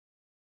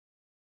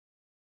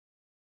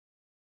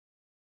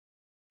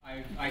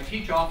I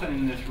teach often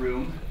in this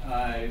room.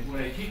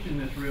 What I teach in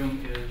this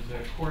room is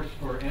a course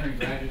for entering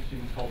graduate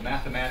students called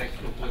Mathematics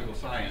for Political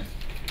Science.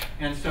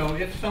 And so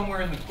if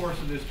somewhere in the course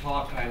of this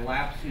talk I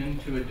lapse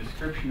into a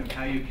description of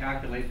how you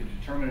calculate the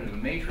determinant of a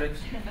matrix,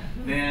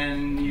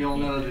 then you'll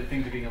know that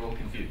things are getting a little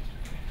confused.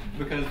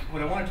 Because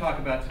what I want to talk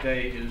about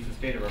today is the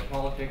state of our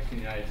politics in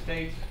the United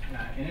States,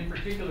 and in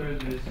particular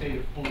the state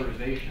of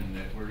polarization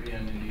that we're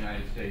in the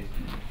United States.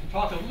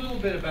 Talk a little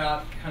bit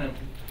about kind of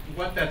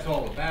what that's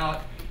all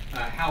about,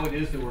 how it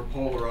is that we're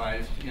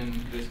polarized in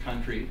this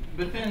country.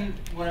 But then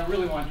what I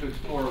really want to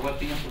explore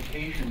what the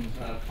implications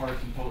of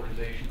partisan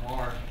polarization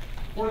are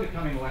for the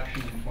coming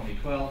election in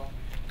 2012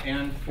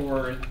 and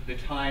for the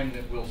time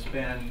that we'll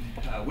spend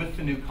with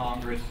the new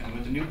Congress and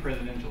with the new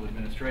presidential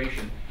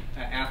administration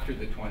after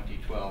the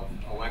 2012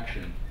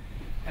 election.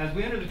 As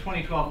we enter the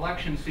 2012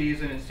 election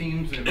season, it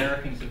seems that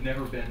Americans have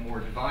never been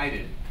more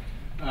divided.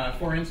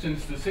 For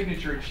instance, the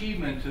signature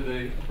achievement to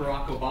the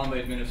Barack Obama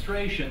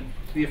administration,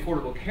 the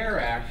Affordable Care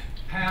Act,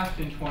 passed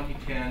in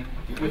 2010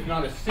 with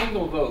not a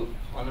single vote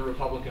on the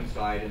Republican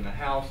side in the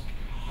House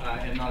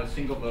and not a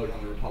single vote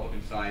on the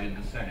Republican side in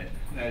the Senate.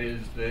 That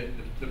is,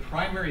 the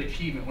primary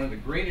achievement, one of the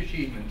great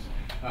achievements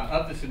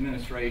of this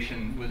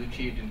administration was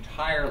achieved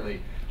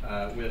entirely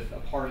with a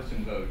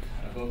partisan vote,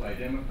 a vote by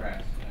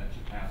Democrats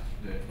to pass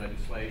the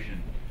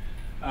legislation.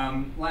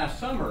 Last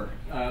summer,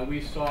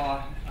 we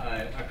saw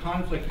a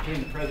conflict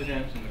between the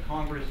President and the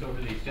Congress over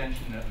the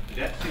extension of the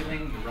debt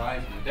ceiling, the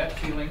rise of the debt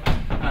ceiling,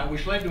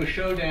 which led to a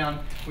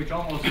showdown which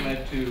almost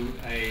led to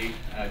a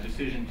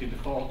decision to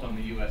default on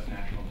the U.S.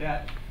 national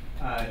debt.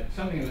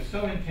 Something that was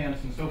so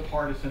intense and so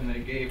partisan that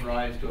it gave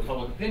rise to a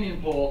public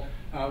opinion poll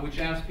which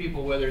asked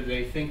people whether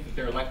they think that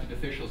their elected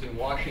officials in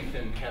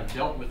Washington have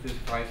dealt with this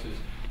crisis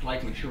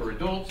like mature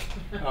adults,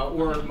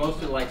 or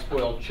mostly like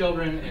spoiled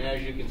children, and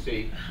as you can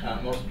see,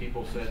 most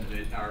people said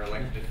that our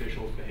elected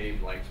officials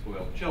behaved like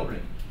spoiled children.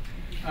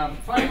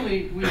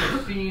 Finally, we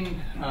have seen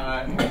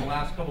in the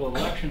last couple of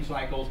election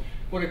cycles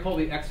what I call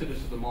the exodus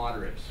of the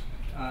moderates.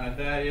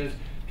 That is,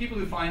 people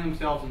who find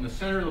themselves in the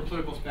center of the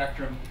political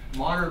spectrum,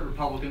 moderate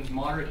Republicans,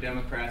 moderate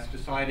Democrats,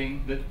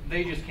 deciding that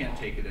they just can't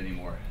take it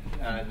anymore,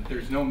 that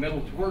there's no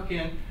middle to work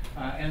in,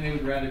 and they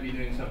would rather be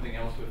doing something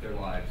else with their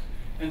lives.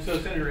 And so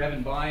Senator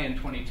Evan Bayh in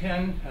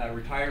 2010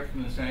 retired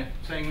from the Senate,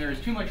 saying there is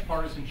too much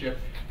partisanship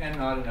and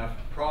not enough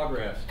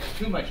progress,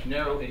 too much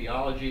narrow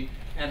ideology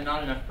and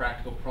not enough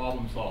practical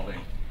problem solving.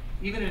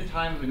 Even at a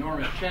time of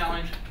enormous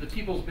challenge, the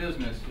people's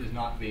business is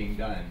not being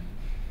done.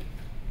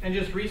 And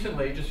just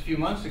recently, just a few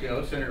months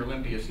ago, Senator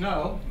Olympia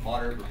Snowe, a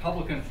moderate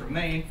Republican from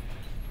Maine,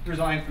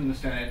 resigned from the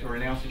Senate or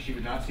announced that she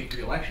would not seek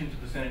re-election to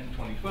the Senate in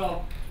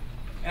 2012,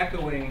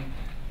 echoing,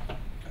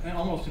 and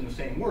almost in the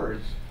same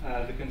words,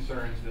 the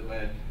concerns that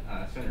led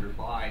Senator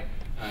Bayh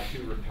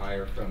to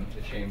retire from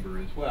the chamber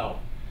as well.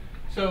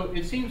 So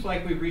it seems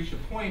like we've reached a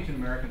point in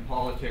American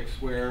politics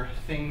where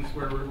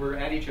we're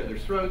at each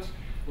other's throats,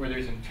 where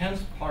there's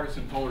intense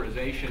partisan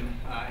polarization,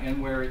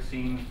 and where it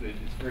seems that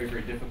it's very,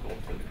 very difficult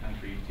for the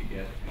country to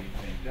get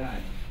anything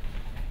done.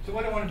 So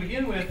what I want to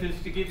begin with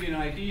is to give you an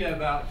idea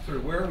about sort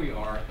of where we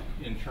are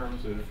in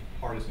terms of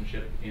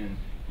partisanship in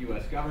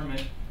U.S.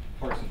 government,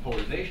 partisan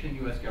polarization in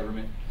U.S.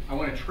 government. I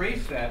want to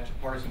trace that to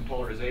partisan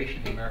polarization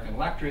in the American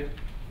electorate.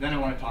 Then I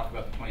want to talk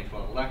about the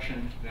 2012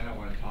 election. Then I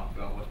want to talk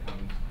about what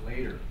comes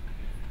later.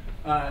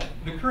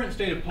 The current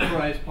state of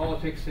polarized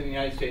politics in the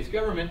United States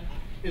government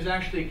is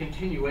actually a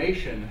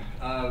continuation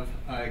of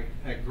a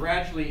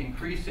gradually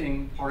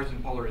increasing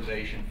partisan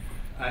polarization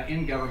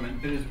in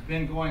government that has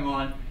been going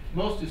on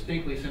most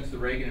distinctly since the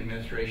Reagan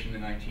administration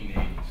in the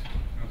 1980s.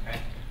 Okay?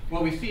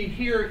 What we see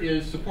here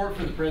is support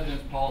for the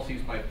president's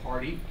policies by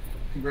party.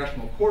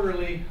 Congressional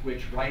Quarterly,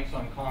 which writes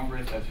on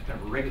Congress as kind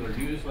of a regular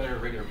newsletter, a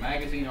regular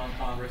magazine on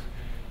Congress.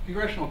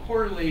 Congressional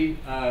Quarterly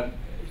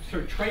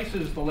sort of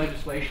traces the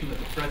legislation that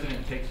the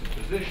president takes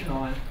a position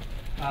on,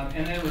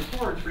 and then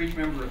reports for each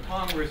member of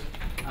Congress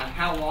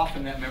how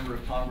often that member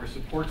of Congress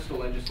supports the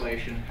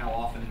legislation, how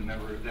often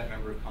that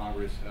member of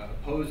Congress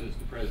opposes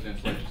the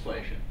president's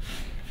legislation.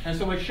 And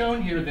so what's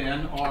shown here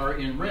then are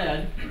in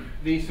red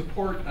the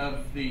support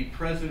of the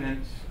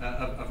president's,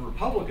 of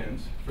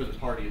Republicans for the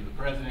party of the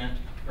president,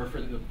 or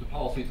for the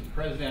policies of the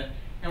president,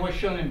 and what's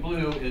shown in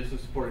blue is the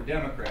support of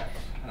Democrats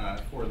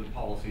for the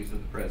policies of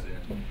the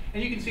president.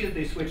 And you can see that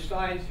they switch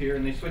sides here,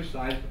 and they switch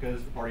sides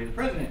because the party of the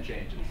president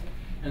changes.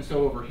 And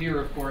so over here,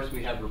 of course,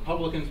 we have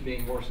Republicans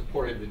being more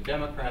supportive than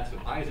Democrats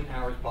of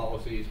Eisenhower's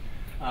policies,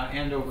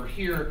 and over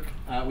here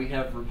we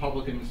have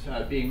Republicans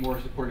being more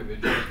supportive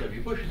of George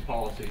W. Bush's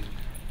policies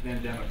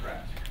than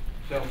Democrats.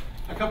 So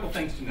a couple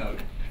things to note.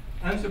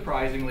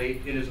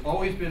 Unsurprisingly, it has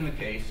always been the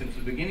case since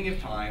the beginning of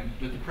time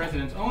that the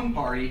president's own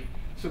party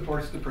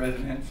supports the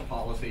president's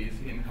policies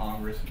in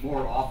Congress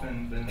more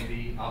often than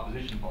the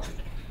opposition party.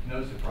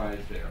 No surprise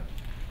there.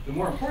 The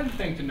more important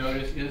thing to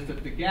notice is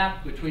that the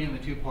gap between the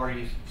two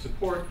parties'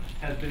 support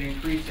has been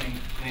increasing,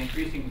 and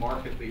increasing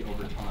markedly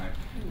over time.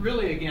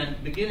 Really, again,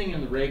 beginning in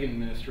the Reagan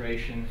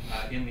administration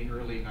in the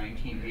early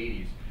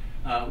 1980s.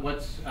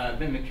 What's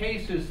been the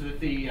case is that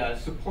the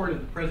support of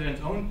the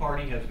president's own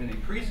party has been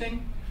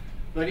increasing,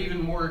 but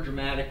even more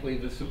dramatically,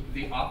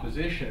 the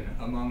opposition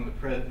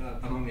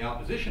among the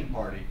opposition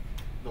party,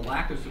 the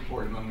lack of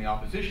support among the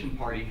opposition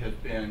party has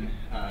been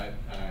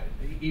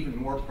even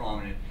more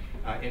prominent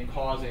in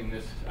causing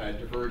this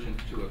divergence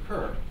to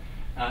occur.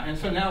 And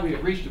so now we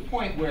have reached a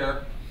point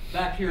where,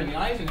 back here in the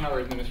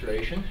Eisenhower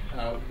administration,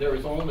 there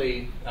was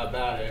only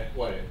about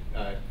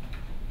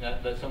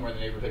that's somewhere in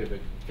the neighborhood of a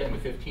 10 to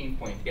 15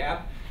 point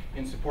gap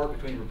in support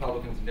between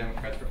Republicans and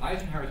Democrats for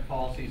Eisenhower's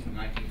policies in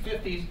the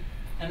 1950s,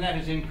 and that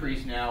has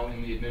increased now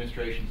in the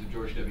administrations of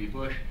George W.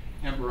 Bush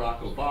and Barack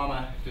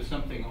Obama to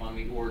something on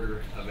the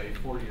order of a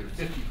 40 or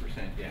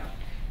 50% gap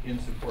in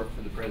support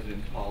for the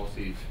president's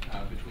policies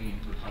between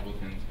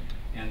Republicans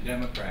and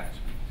Democrats.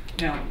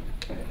 Now,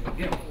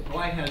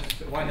 why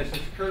has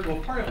this occurred? Well,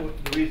 part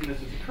of the reason this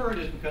has occurred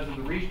is because of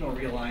the regional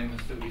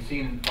realignments that we've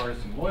seen in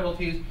partisan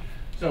loyalties.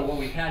 So what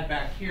we had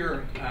back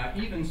here,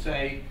 even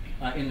say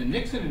in the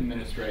Nixon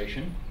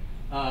administration,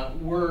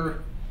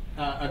 were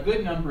a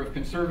good number of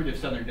conservative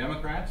Southern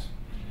Democrats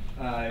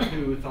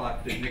who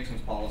thought that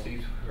Nixon's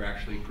policies were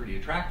actually pretty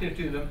attractive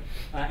to them,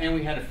 and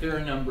we had a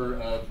fair number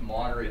of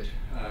moderate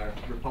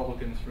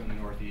Republicans from the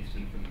Northeast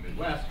and from the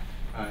Midwest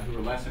who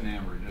were less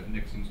enamored of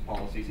Nixon's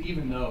policies,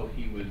 even though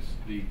he was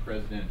the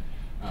president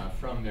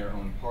from their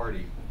own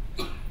party.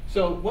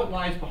 So what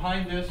lies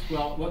behind this?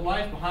 Well, what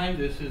lies behind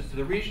this is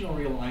the regional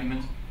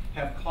realignments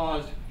have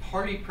caused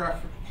policy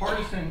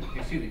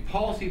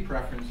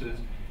preferences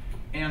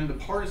and the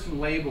partisan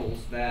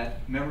labels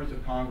that members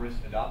of Congress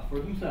adopt for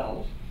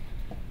themselves,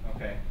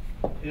 okay,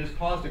 it has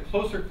caused a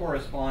closer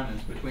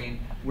correspondence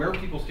between where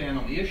people stand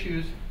on the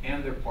issues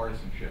and their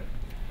partisanship.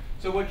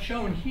 So what's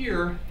shown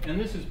here, and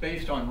this is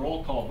based on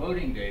roll call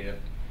voting data,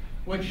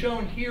 what's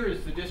shown here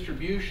is the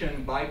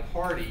distribution by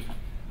party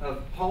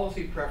of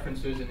policy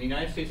preferences in the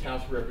United States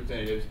House of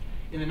Representatives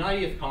in the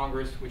 90th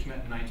Congress, which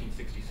met in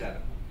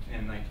 1967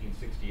 and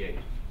 1968.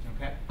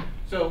 Okay?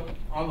 So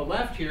on the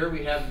left here,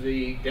 we have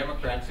the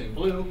Democrats in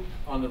blue.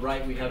 On the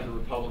right, we have the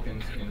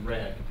Republicans in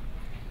red.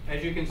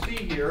 As you can see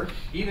here,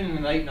 even in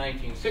the late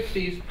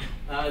 1960s,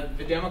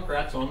 the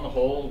Democrats on the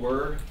whole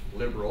were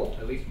liberal,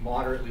 at least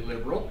moderately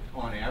liberal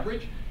on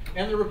average,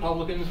 and the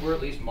Republicans were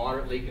at least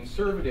moderately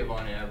conservative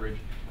on average.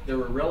 There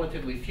were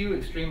relatively few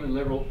extremely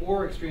liberal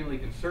or extremely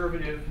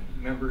conservative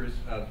members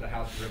of the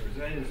House of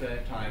Representatives at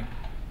that time,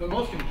 but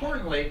most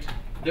importantly,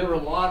 there were a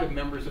lot of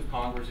members of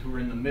Congress who were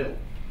in the middle.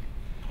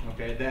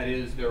 Okay, that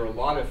is, there are a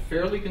lot of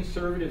fairly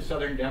conservative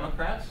Southern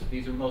Democrats.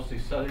 These are mostly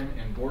Southern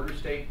and border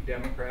state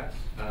Democrats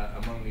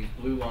among these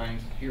blue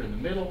lines here in the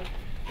middle.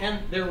 And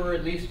there were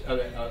at least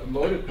a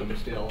modicum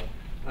still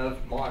of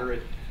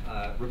moderate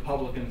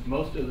Republicans,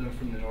 most of them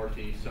from the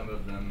Northeast, some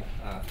of them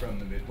from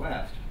the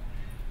Midwest.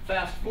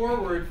 Fast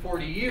forward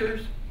 40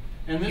 years,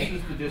 and this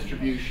is the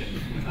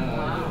distribution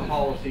of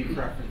policy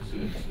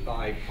preferences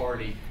by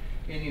party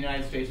in the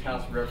United States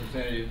House of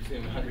Representatives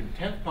in the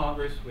 110th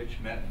Congress, which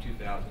met in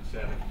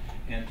 2007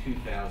 and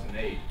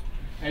 2008.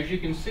 As you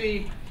can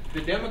see,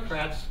 the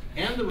Democrats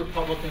and the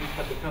Republicans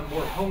have become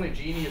more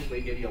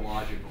homogeneously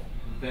ideological.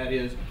 That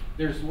is,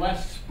 there's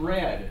less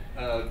spread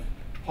of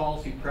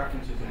policy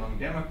preferences among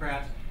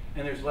Democrats,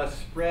 and there's less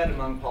spread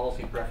among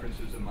policy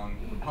preferences among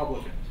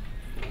Republicans.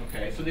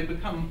 Okay, so they've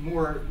become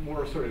more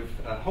sort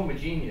of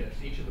homogeneous.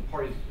 Each of the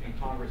parties in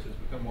Congress has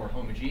become more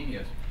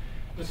homogeneous.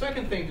 The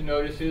second thing to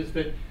notice is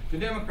that the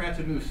Democrats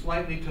have moved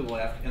slightly to the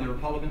left and the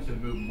Republicans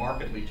have moved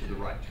markedly to the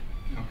right.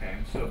 Okay,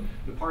 so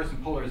the partisan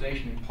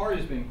polarization in part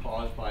has been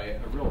caused by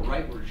a real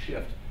rightward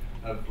shift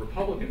of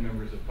Republican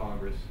members of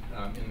Congress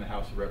in the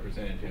House of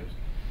Representatives.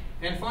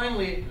 And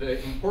finally,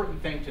 the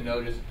important thing to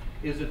notice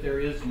is that there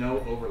is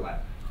no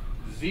overlap.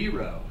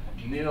 Zero,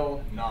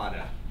 nil,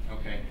 nada.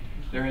 Okay,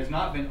 there has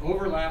not been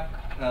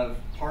overlap of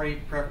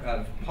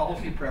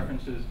policy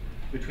preferences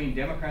between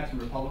Democrats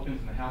and Republicans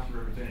in the House of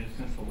Representatives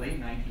since the late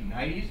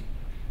 1990s.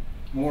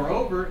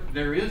 Moreover,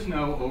 there is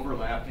no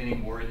overlap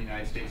anymore in the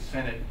United States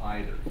Senate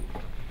either.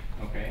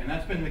 Okay, and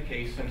that's been the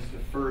case since the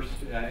first,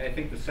 I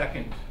think the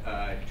second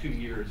 2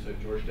 years of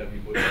George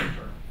W. Bush's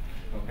term.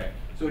 Okay,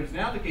 so it's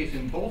now the case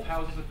in both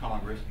houses of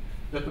Congress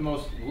that the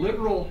most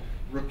liberal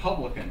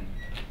Republican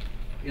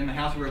in the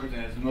House of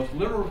Representatives, the most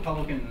liberal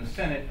Republican in the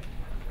Senate,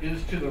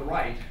 is to the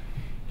right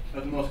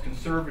of the most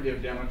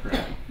conservative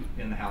Democrat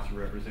in the House of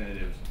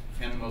Representatives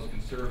and the most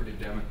conservative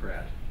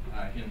Democrat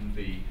in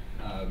the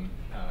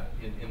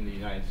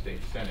United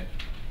States Senate.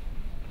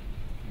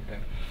 Okay.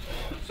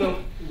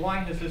 So why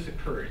has this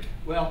occurred?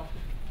 Well,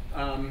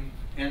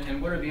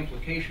 and what are the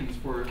implications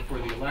for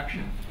the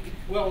election?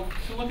 Well,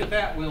 to look at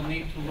that, we'll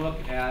need to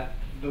look at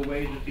the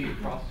way that these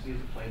processes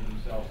have played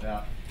themselves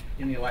out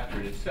in the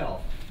electorate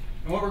itself.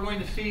 And what we're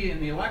going to see in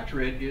the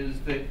electorate is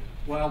that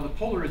while the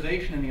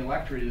polarization in the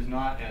electorate is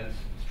not as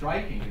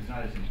striking, is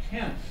not as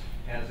intense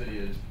as it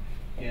is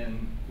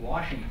in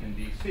Washington,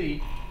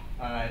 D.C.,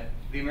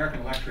 the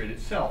American electorate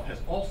itself has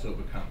also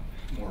become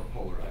more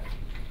polarized.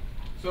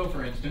 So,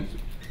 for instance,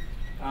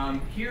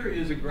 here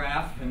is a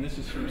graph, and this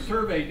is from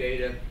survey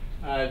data,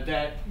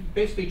 that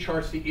basically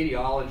charts the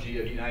ideology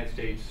of the United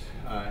States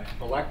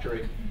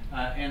electorate.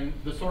 And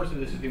the source of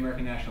this is the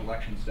American National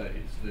Election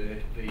Studies,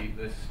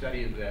 the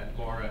study that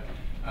Laura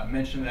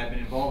mentioned that I've been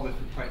involved with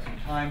for quite some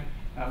time,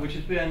 which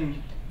has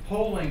been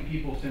polling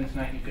people since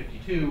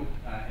 1952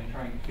 and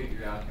trying to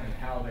figure out kind of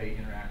how they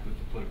interact with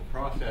the political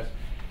process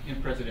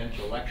in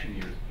presidential election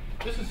years.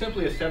 This is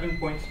simply a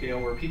 7-point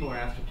scale where people are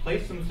asked to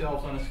place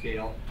themselves on a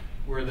scale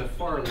where the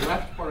far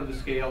left part of the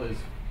scale is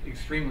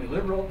extremely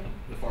liberal,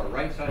 the far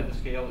right side of the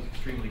scale is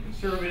extremely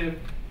conservative,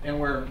 and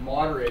where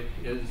moderate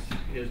is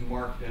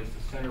marked as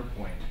the center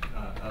point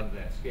of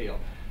that scale.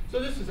 So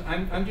this is,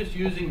 I'm just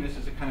using this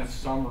as a kind of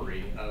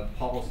summary of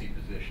policy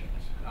positions.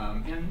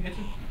 And it's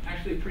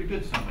actually a pretty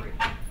good summary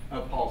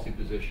of policy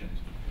positions.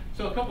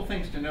 So a couple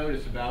things to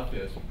notice about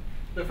this.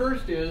 The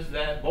first is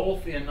that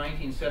both in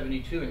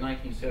 1972 and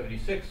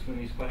 1976, when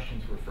these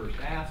questions were first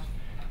asked,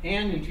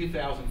 and in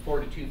 2004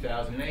 to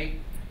 2008,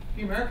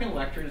 the American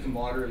electorate is a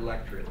moderate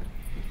electorate.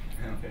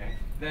 Okay,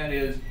 that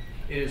is,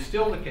 it is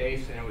still the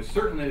case, and it was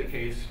certainly the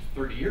case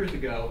 30 years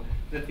ago,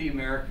 that the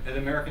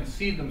Americans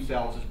see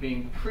themselves as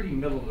being pretty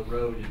middle of the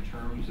road in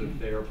terms of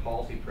their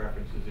policy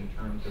preferences, in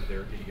terms of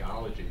their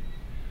ideology.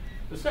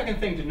 The second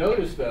thing to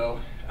notice, though,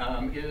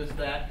 is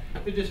that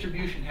the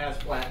distribution has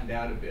flattened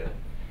out a bit.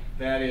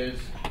 That is,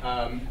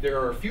 there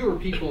are fewer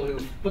people who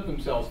put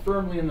themselves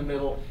firmly in the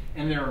middle,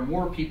 and there are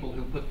more people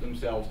who put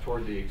themselves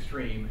toward the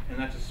extreme, and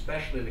that's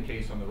especially the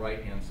case on the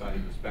right-hand side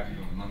of the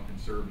spectrum among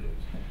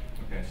conservatives.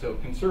 Okay, so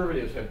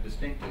conservatives have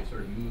distinctly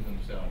sort of moved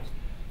themselves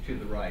to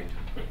the right.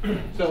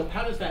 So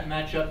how does that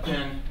match up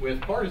then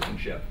with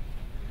partisanship?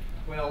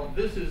 Well,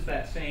 this is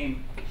that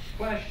same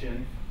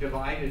question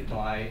divided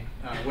by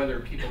whether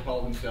people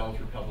call themselves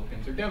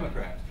Republicans or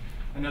Democrats.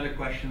 Another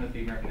question that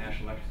the American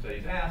National Election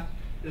Studies asked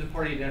is a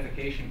party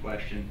identification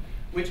question,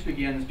 which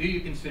begins, do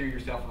you consider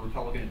yourself a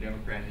Republican, a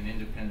Democrat, an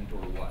independent, or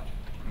what?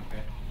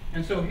 Okay.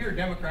 And so here,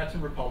 Democrats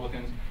and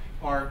Republicans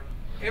are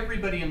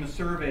everybody in the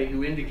survey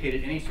who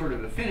indicated any sort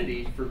of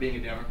affinity for being a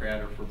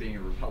Democrat or for being a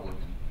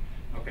Republican.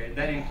 Okay,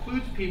 that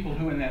includes people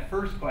who in that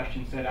first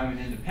question said, I'm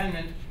an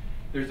independent.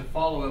 There's a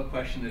follow-up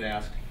question that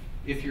asks,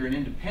 if you're an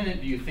independent,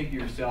 do you think of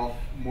yourself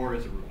more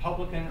as a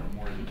Republican or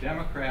more as a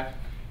Democrat?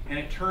 And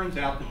it turns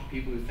out that the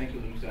people who think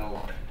of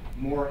themselves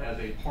more as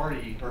a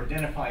party or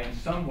identify in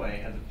some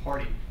way as a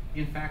party,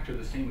 in fact, are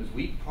the same as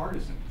weak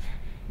partisans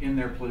in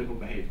their political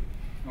behavior.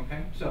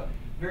 Okay, so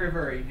very,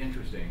 very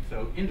interesting.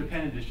 So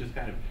independent is just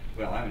kind of,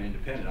 well, I'm an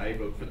independent, I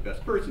vote for the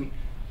best person.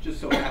 Just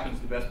so happens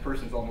the best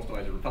person is almost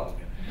always a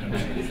Republican.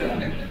 So,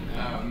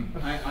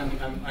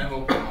 I'm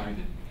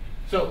open-minded.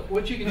 So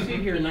what you can see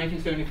here in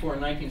 1974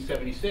 and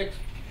 1976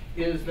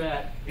 is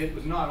that it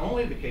was not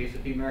only the case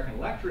that the American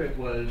electorate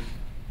was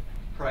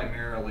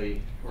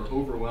primarily or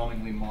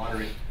overwhelmingly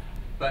moderate,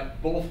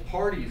 but both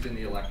parties in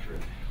the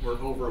electorate were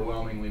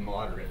overwhelmingly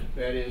moderate.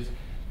 That is,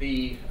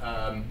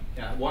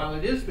 while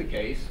it is the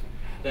case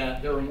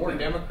that there were more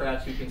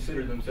Democrats who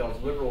considered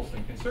themselves liberals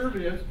than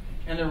conservatives,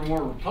 and there were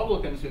more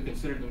Republicans who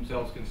considered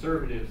themselves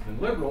conservatives than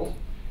liberals,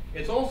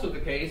 it's also the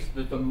case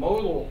that the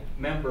modal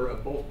member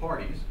of both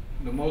parties,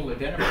 the modal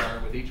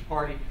identifier with each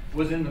party,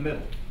 was in the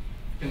middle,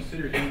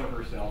 considered him or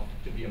herself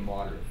to be a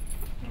moderate.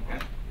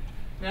 Okay?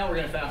 Now we're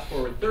going to fast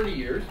forward 30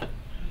 years,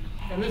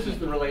 and this is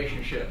the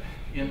relationship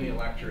in the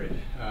electorate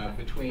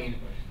between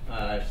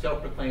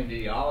self-proclaimed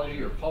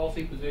ideology or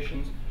policy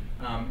positions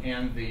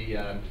and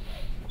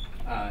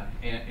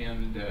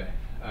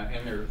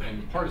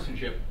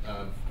partisanship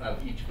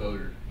of each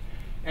voter.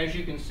 As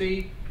you can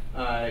see,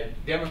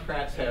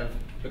 Democrats have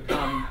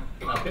become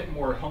a bit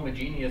more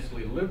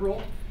homogeneously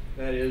liberal.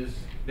 That is,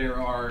 there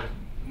are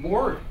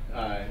more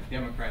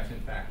Democrats, in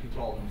fact, who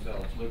call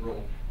themselves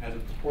liberal as a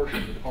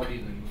proportion of the party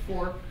than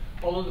before,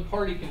 although the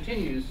party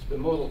continues, the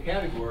modal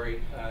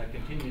category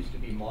continues to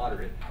be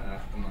moderate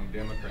among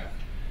Democrats.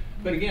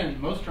 But again,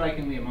 most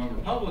strikingly among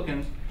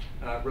Republicans,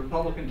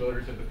 Republican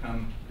voters have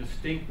become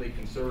distinctly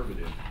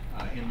conservative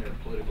in their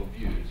political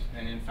views.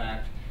 And in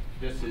fact,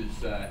 this is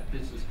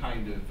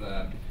kind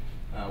of,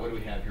 what do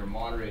we have here,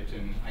 moderate,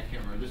 and I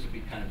can't remember, this would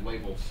be kind of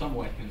labeled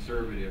somewhat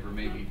conservative, or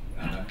maybe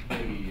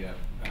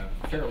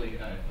fairly,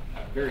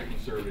 very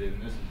conservative,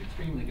 and this is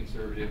extremely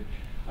conservative.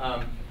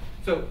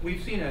 So we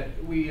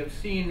have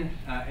seen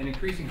an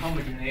increasing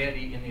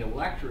homogeneity in the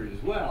electorate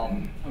as well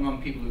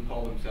among people who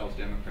call themselves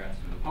Democrats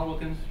and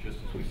Republicans, just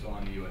as we saw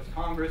in the U.S.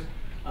 Congress.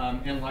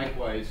 And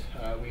likewise,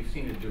 we've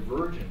seen a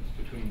divergence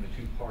between the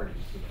two parties.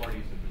 The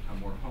parties have become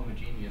more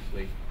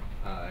homogeneously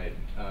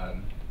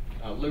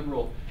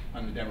liberal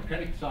on the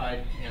Democratic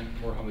side and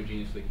more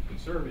homogeneously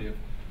conservative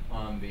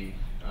on the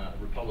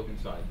Republican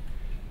side.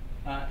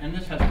 And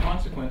this has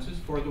consequences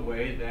for the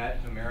way that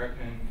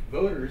American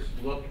voters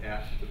look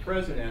at the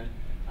president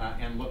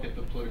and look at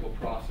the political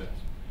process.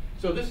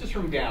 So this is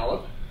from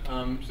Gallup.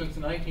 Since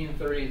the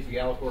 1930s, the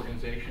Gallup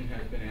organization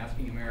has been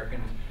asking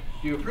Americans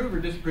Do you approve or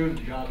disapprove of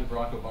the job that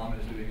Barack Obama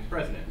is doing as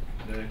president?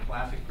 The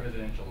classic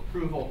presidential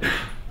approval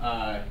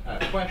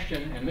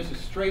question, and this is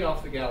straight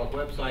off the Gallup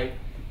website.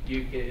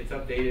 It's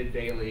updated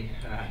daily.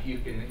 You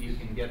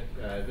can get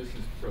this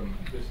is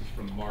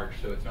from March,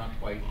 so it's not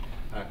quite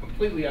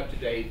completely up to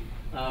date.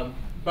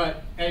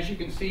 But as you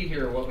can see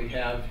here, what we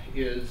have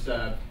is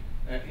the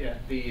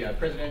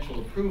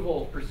presidential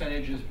approval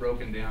percentages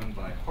broken down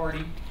by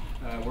party,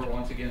 where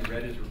once again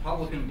red is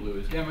Republican, blue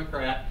is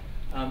Democrat.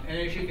 And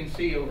as you can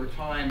see over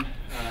time,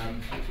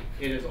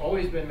 it has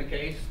always been the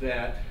case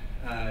that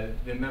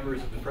the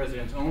members of the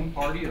president's own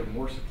party are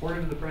more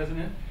supportive of the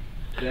president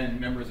than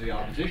members of the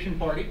opposition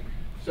party.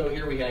 So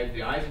here we have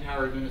the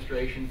Eisenhower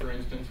administration, for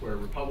instance, where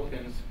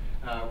Republicans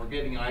were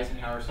giving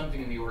Eisenhower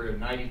something in the order of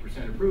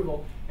 90%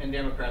 approval, and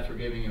Democrats were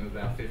giving him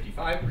about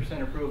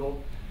 55%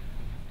 approval.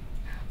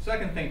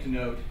 Second thing to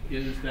note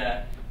is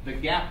that the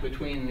gap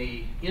between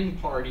the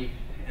in-party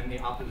and the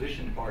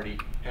opposition party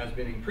has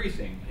been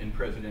increasing in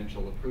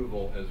presidential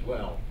approval as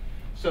well.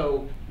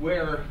 So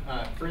where,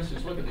 for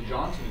instance, look at the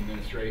Johnson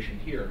administration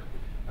here.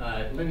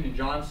 Lyndon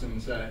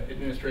Johnson's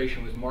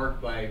administration was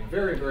marked by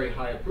very, very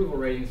high approval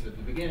ratings at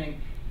the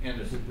beginning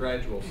and a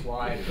gradual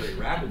slide, a very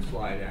rapid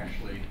slide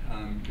actually,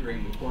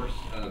 during the course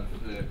of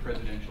the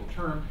presidential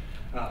term,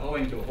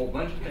 owing to a whole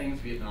bunch of things.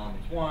 Vietnam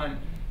was one,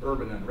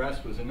 urban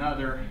unrest was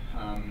another,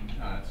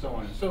 so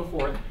on and so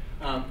forth.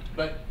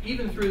 But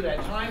even through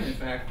that time, in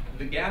fact,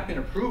 the gap in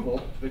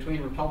approval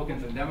between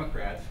Republicans and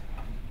Democrats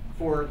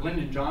for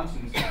Lyndon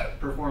Johnson's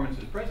performance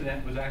as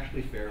president was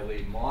actually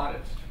fairly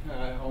modest,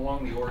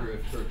 along the order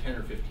of sort of 10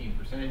 or 15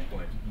 percentage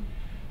points.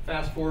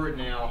 Fast forward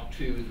now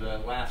to the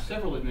last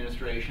several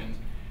administrations,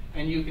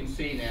 and you can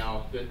see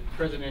now that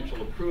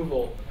presidential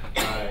approval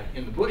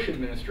in the Bush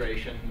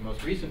administration, the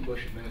most recent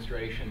Bush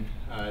administration,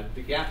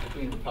 the gap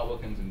between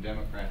Republicans and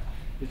Democrats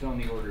is on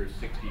the order of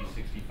 60,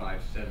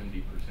 65,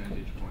 70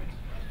 percentage points.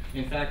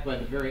 In fact, by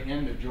the very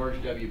end of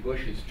George W.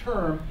 Bush's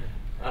term,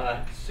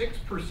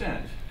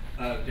 6%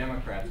 of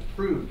Democrats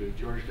approved of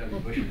George W.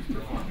 Bush's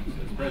performance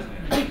as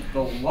president,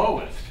 the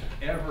lowest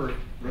ever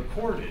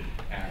recorded,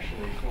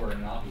 actually, for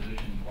an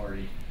opposition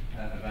party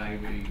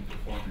evaluating the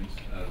performance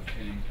of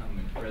an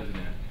incumbent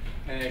president.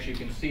 And as you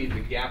can see,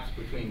 the gaps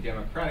between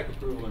Democratic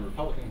approval and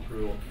Republican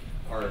approval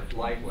are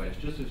likewise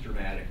just as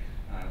dramatic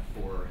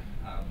for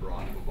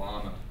Barack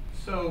Obama.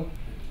 So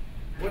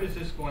what is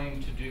this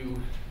going to do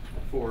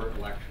for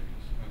elections?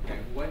 Okay,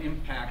 what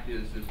impact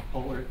is this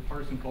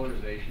partisan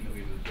polarization that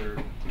we've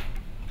observed?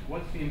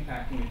 What's the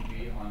impact going to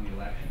be on the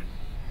elections?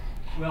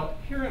 Well,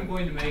 here I'm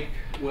going to make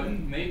what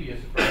may be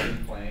a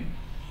surprising claim.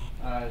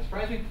 The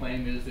surprising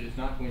claim is that it's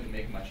not going to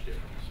make much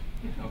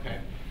difference.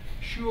 Okay,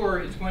 sure,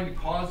 it's going to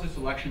cause this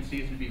election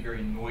season to be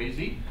very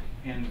noisy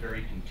and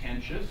very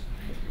contentious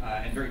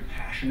and very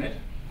passionate.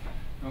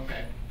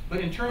 Okay,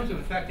 but in terms of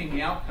affecting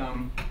the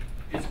outcome,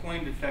 it's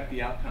going to affect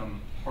the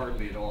outcome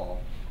hardly at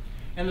all.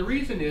 And the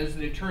reason is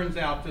that it turns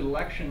out that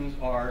elections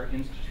are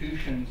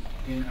institutions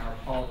in our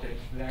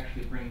politics that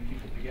actually bring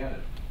people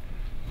together.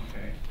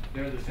 Okay,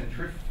 they're the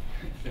centripetal,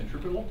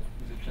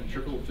 is it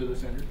centripetal to the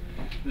center?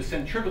 The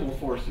centripetal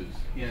forces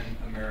in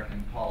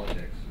American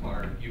politics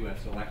are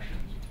U.S.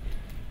 elections.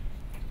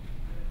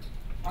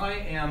 I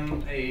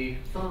am a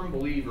firm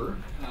believer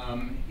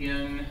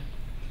in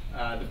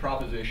the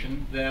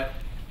proposition that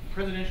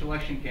presidential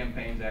election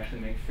campaigns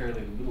actually make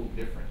fairly little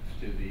difference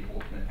to the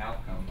ultimate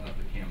outcome of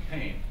the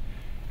campaign.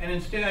 And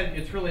instead,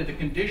 it's really the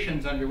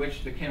conditions under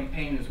which the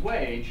campaign is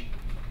waged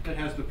that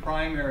has the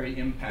primary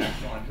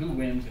impact on who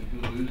wins and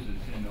who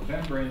loses in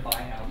November and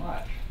by how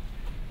much.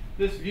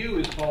 This view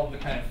is called the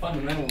kind of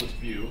fundamentalist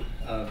view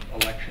of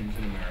elections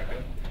in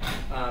America.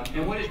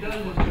 And what it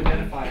does is to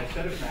identify a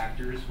set of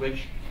factors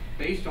which,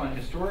 based on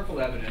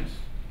historical evidence,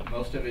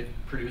 most of it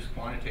produced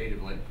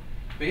quantitatively,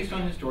 based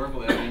on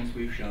historical evidence,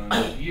 we've shown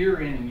that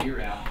year in and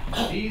year out,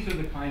 these are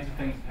the kinds of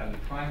things that have the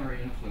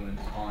primary influence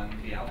on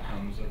the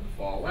outcomes of the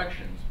fall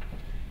elections.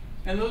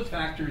 And those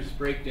factors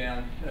break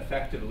down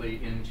effectively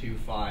into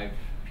 5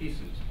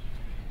 pieces.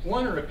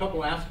 One are a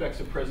couple aspects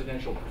of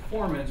presidential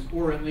performance,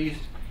 or at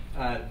least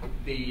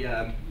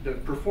the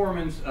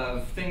performance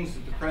of things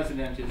that the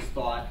president is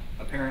thought,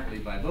 apparently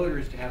by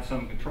voters, to have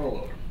some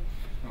control over.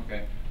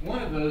 Okay.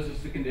 One of those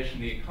is the condition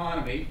of the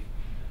economy.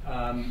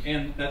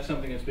 And that's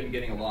something that's been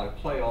getting a lot of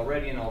play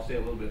already, and I'll say a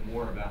little bit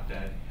more about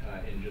that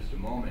in just a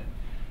moment.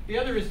 The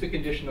other is the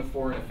condition of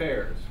foreign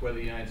affairs, whether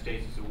the United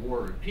States is at war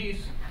or at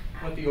peace,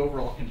 what the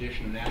overall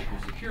condition of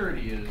national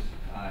security is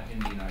in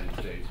the United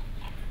States.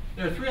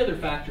 There are 3 other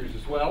factors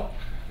as well.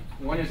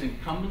 One is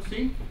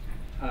incumbency,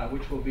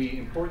 which will be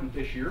important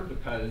this year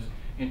because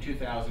in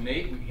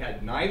 2008 we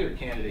had neither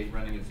candidate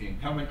running as the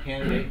incumbent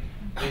candidate.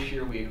 This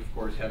year we, of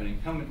course, have an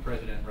incumbent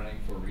president running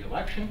for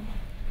re-election.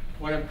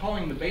 What I'm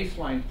calling the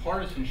baseline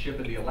partisanship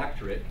of the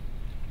electorate,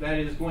 that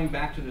is going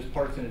back to this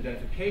partisan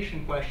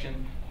identification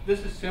question,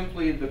 this is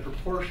simply the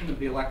proportion of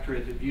the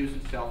electorate that views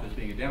itself as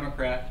being a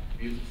Democrat,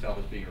 views itself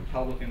as being a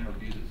Republican, or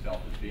views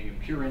itself as being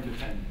a pure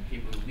independent,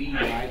 people who lean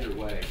either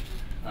way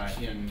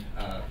in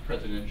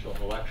presidential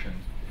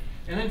elections.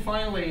 And then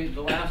finally,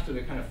 the last of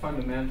the kind of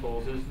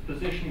fundamentals is the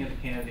positioning of the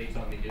candidates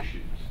on the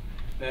issues.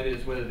 That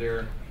is,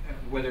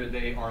 whether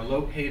they are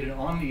located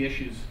on the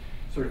issues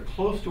sort of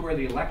close to where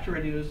the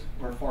electorate is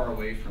or far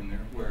away from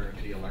where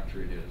the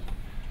electorate is.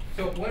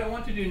 So what I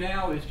want to do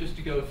now is just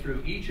to go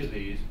through each of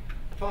these,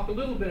 talk a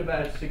little bit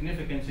about its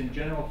significance in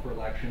general for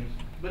elections,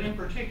 but in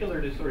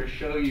particular to sort of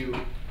show you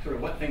sort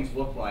of what things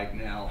look like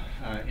now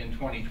in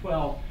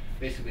 2012,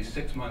 basically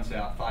 6 months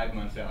out, 5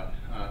 months out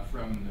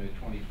from the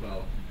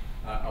 2012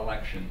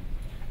 election.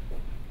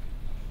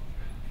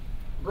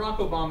 Barack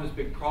Obama's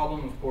big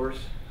problem, of course,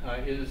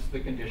 is the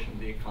condition of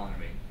the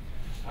economy.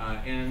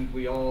 And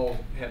we all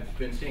have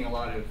been seeing a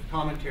lot of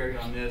commentary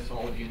on this.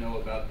 All of you know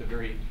about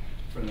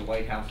from the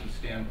White House's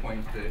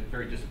standpoint, the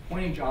very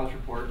disappointing jobs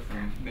report,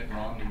 from Mitt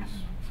Romney's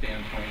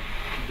standpoint,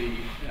 the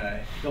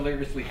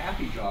deliriously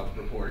happy jobs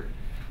report.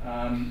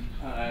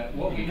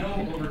 What we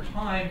know over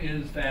time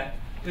is that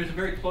there's a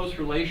very close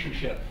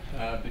relationship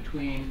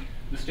between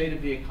the state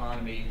of the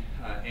economy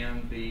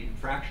and the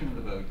fraction of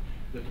the vote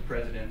that the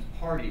president's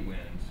party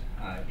wins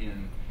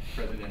in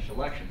presidential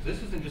elections.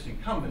 This isn't just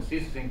incumbency,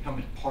 this is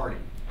incumbent party.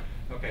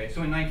 Okay,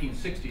 so in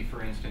 1960,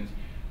 for instance,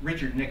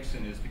 Richard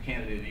Nixon is the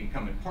candidate of the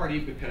incumbent party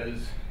because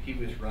he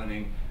was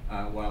running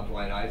while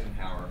Dwight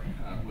Eisenhower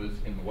was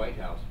in the White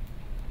House.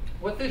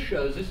 What this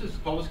shows, this is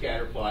called a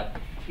scatter plot.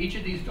 Each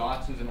of these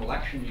dots is an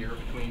election year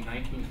between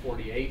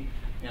 1948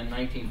 and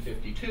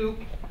 1952.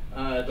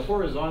 The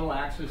horizontal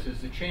axis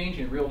is the change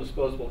in real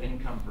disposable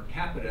income per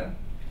capita.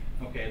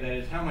 Okay, that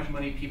is how much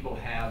money people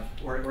have,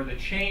 or the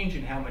change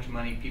in how much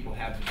money people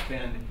have to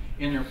spend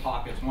in their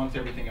pockets once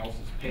everything else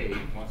is paid,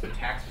 once the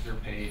taxes are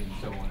paid, and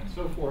so on and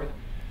so forth.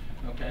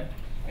 Okay,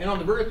 and on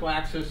the vertical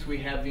axis we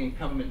have the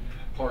incumbent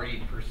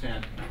party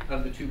percent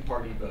of the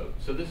two-party vote.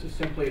 So this is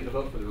simply the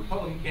vote for the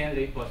Republican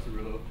candidate plus the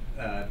vote,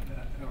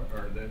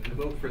 the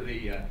vote for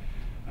the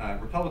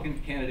Republican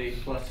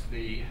candidate plus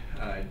the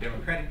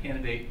Democratic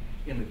candidate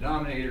in the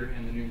denominator,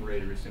 and the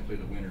numerator is simply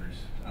the winner's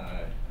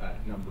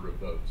number of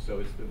votes. So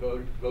it's the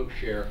vote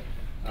share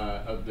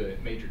of the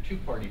major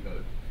two-party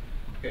vote.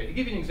 Okay, to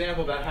give you an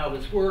example about how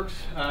this works,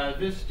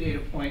 this data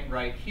point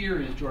right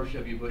here is George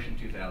W. Bush in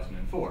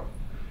 2004.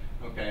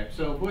 Okay,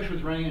 so Bush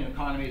was running an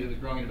economy that was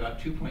growing at about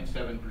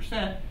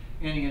 2.7%,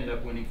 and he ended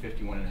up winning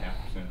 51.5%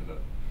 of the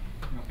vote.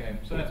 Okay,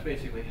 so that's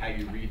basically how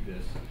you read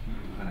this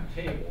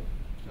table.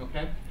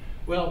 Okay,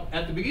 well,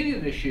 at the beginning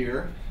of this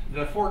year,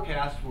 the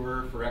forecasts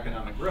were for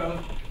economic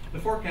growth. The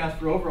forecast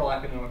for overall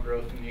economic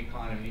growth in the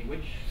economy,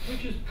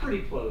 which is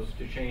pretty close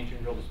to change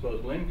in real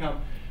disposable income,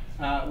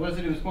 was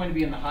that it was going to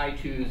be in the high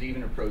 2s,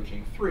 even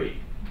approaching 3.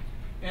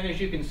 And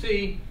as you can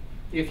see,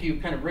 if you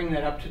kind of bring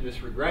that up to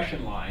this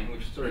regression line,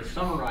 which sort of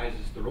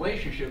summarizes the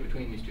relationship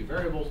between these two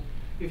variables,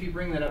 if you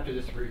bring that up to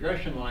this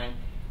regression line,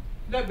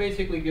 that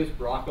basically gives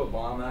Barack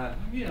Obama,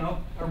 you know,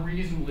 a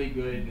reasonably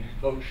good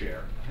vote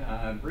share.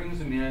 Brings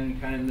him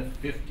in kind of in the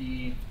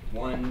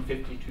 51,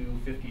 52,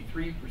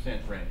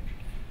 53% range.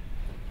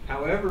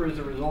 However, as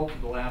a result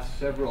of the last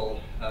several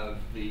of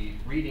the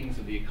readings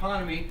of the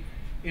economy,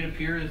 it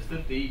appears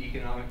that the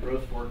economic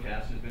growth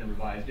forecast has been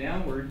revised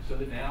downward, so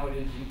that now it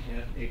is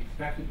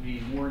expected to be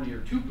more near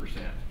 2%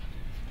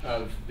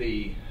 of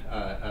the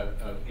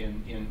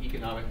in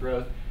economic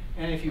growth.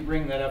 And if you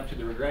bring that up to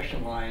the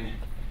regression line,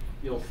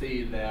 you'll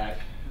see that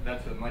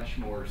that's a much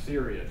more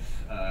serious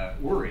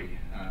worry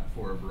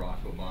for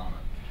Barack Obama.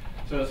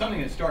 So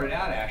something that started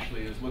out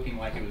actually as looking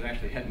like it was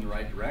actually heading in the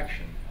right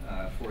direction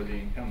for the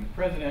incumbent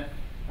president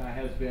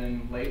has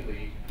been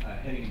lately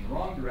heading in the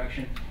wrong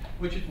direction,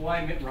 which is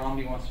why Mitt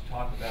Romney wants to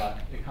talk about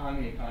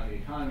economy, economy,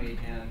 economy,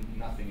 and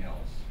nothing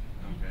else.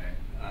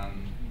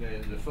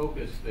 Okay, the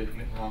focus that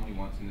Mitt Romney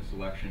wants in this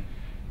election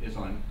is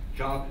on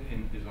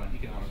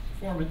economic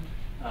performance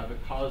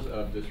because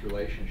of this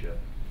relationship.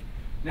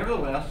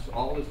 Nevertheless,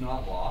 all is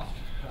not lost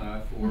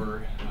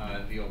for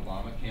the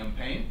Obama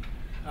campaign,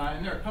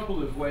 and there are a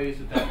couple of ways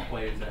that that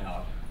plays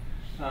out.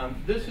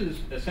 This is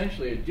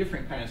essentially a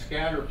different kind of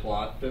scatter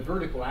plot. The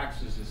vertical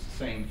axis is the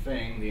same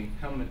thing, the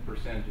incumbent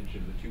percentage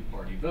of the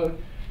two-party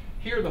vote.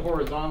 Here, the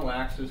horizontal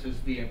axis is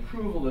the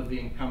approval of the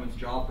incumbent's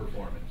job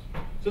performance.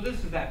 So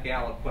this is that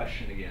Gallup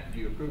question again. Do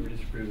you approve or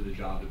disapprove of the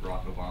job that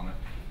Barack Obama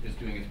is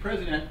doing as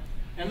president?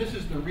 And this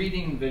is the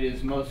reading that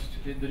is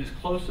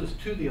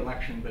closest to the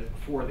election, but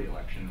before the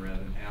election rather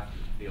than after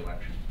the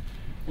election.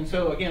 And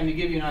so again, to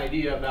give you an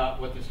idea about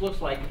what this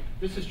looks like,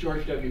 this is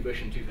George W.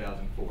 Bush in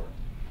 2004.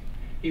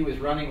 He was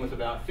running with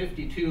about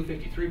 52,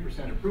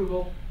 53%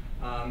 approval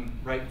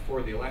right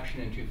before the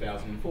election in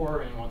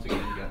 2004, and once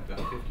again, he got about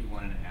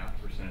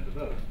 51.5% of the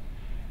vote.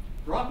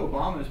 Barack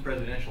Obama's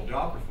presidential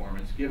job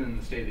performance, given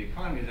the state of the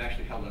economy, has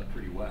actually held up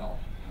pretty well.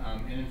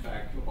 And in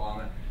fact,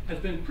 Obama has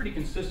been pretty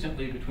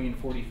consistently between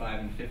 45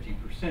 and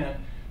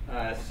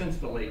 50% since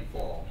the late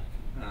fall.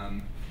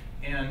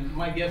 And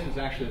my guess is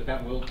actually that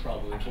that will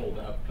probably hold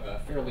up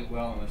fairly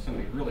well unless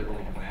something really,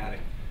 really dramatic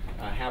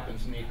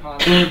happens in the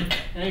economy.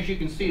 And as you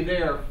can see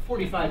there,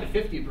 45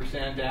 to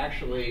 50%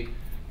 actually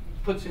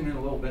puts him in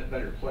a little bit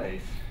better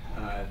place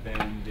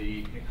than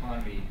the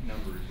economy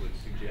numbers would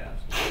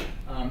suggest.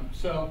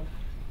 So,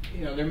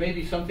 you know, there may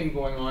be something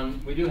going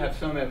on. We do have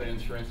some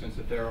evidence, for instance,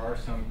 that there are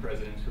some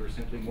presidents who are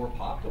simply more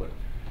popular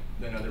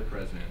than other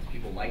presidents.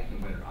 People like them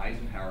better.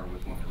 Eisenhower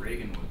was one,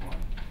 Reagan was one.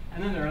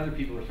 And then there are other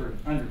people who are sort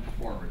of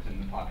underperformers in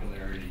the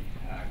popularity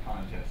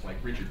contest, like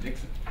Richard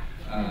Nixon,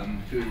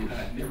 who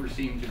never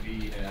seemed to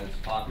be as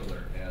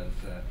popular as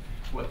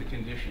what the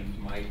conditions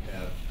might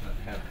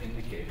have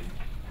indicated.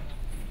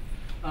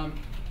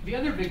 The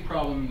other big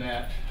problem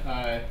that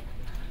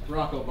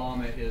Barack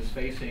Obama is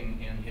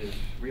facing in his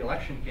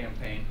re-election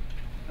campaign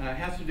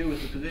has to do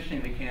with the positioning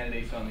of the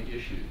candidates on the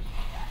issues.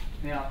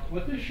 Now,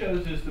 what this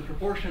shows is the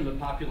proportion of the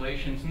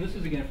populations, and this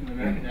is again from the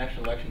American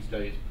National Election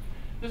Studies.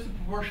 This is the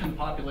proportion of the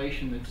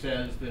population that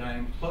says that I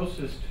am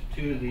closest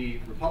to the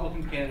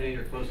Republican candidate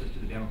or closest to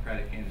the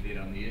Democratic candidate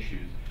on the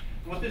issues.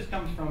 And what this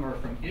comes from are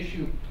from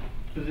issue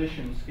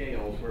position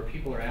scales where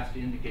people are asked to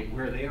indicate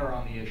where they are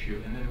on the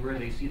issue and then where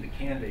they see the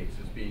candidates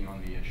as being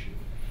on the issue.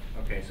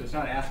 Okay, so it's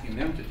not asking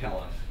them to tell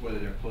us whether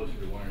they're closer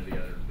to one or the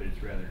other, but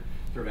it's rather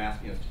sort of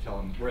asking us to tell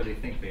them where they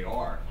think they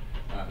are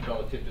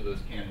relative to those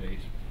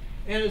candidates.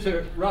 And as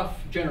a rough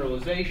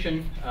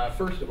generalization,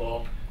 first of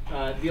all,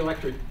 the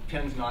electorate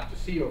tends not to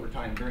see over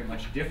time very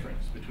much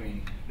difference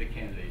between the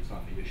candidates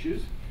on the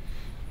issues.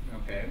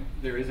 Okay,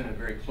 there isn't a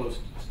very close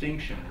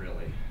distinction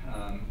really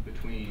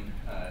between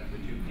the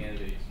two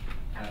candidates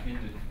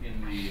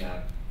in the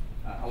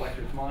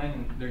electorate's mind,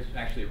 and there's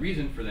actually a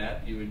reason for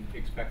that. You would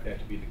expect that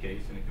to be the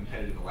case in a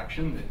competitive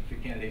election, that the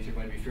candidates are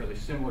going to be fairly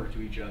similar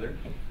to each other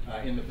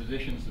in the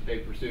positions that they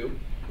pursue.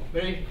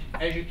 But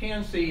as you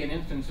can see in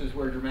instances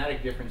where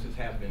dramatic differences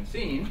have been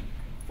seen,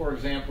 for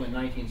example, in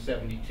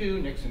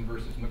 1972, Nixon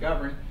versus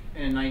McGovern,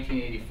 and in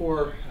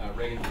 1984,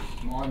 Reagan versus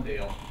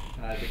Mondale,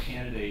 the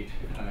candidate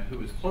who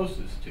is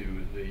closest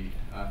to the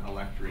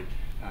electorate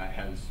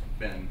has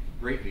been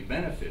greatly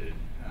benefited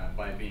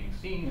by being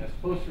seen as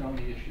closer on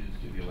the issues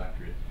to the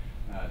electorate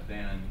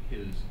than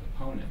his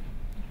opponent.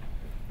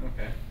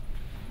 Okay.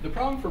 The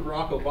problem for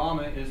Barack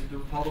Obama is that the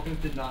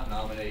Republicans did not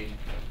nominate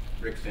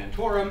Rick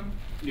Santorum,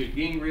 Newt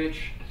Gingrich,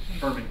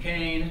 Herman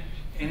Cain,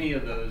 any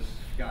of those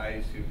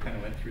guys who kind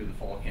of went through the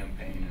fall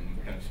campaign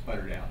and kind of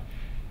sputtered out.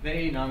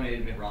 They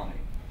nominated Mitt Romney.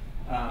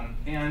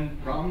 And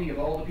Romney, of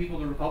all the people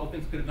the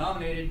Republicans could have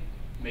nominated,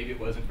 maybe it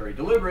wasn't very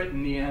deliberate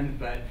in the end,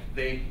 but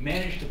they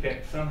managed to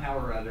pick somehow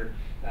or other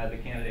the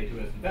candidate who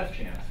has the best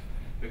chance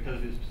because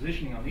of his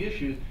positioning on the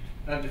issues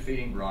of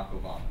defeating Barack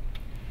Obama.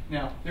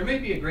 Now, there may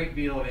be a great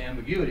deal of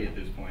ambiguity at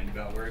this point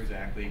about where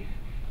exactly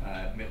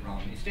Mitt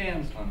Romney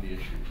stands on the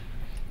issues.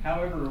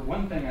 However,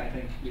 one thing I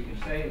think we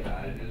can say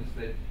about it is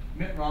that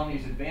Mitt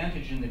Romney's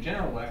advantage in the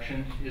general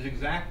election is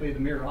exactly the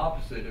mirror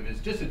opposite of his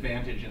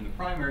disadvantage in the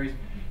primaries,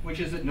 which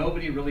is that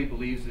nobody really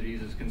believes that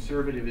he's as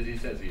conservative as he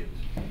says he is.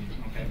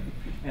 Okay?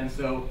 And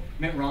so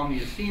Mitt Romney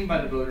is seen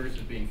by the voters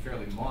as being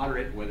fairly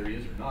moderate, whether he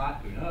is or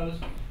not, who knows,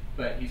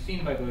 but he's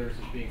seen by voters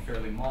as being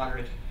fairly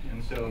moderate,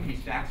 and so he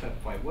stacks up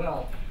quite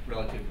well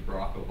relative to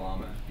Barack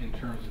Obama in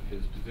terms of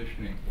his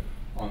positioning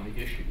on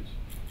the issues.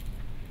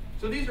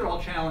 So these are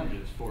all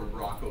challenges for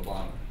Barack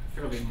Obama.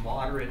 Fairly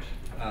moderate,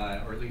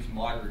 or at least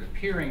moderate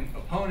appearing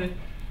opponent,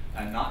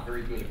 not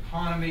very good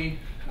economy,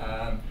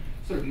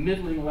 sort of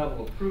middling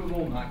level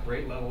approval, not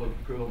great level of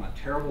approval, not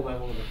terrible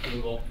level of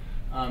approval.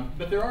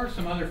 But there are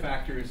some other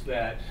factors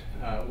that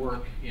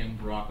work in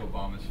Barack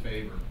Obama's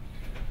favor.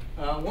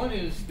 One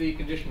is the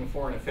condition of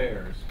foreign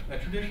affairs, a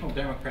traditional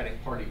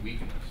Democratic Party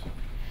weakness.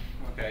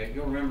 Okay,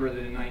 you'll remember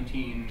that in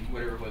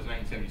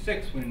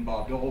 1976, when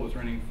Bob Dole was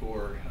running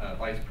for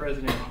vice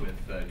president with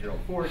Gerald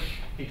Ford,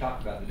 he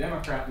talked about the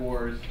Democrat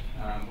wars.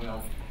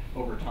 Well,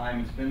 over time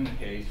it's been the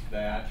case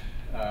that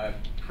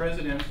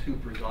presidents who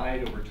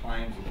preside over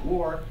times of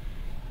war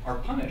are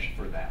punished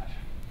for that.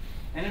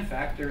 And in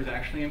fact, there's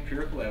actually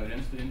empirical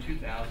evidence that in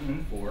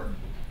 2004,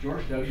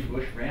 George W.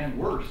 Bush ran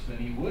worse than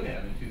he would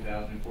have in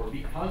 2004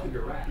 because of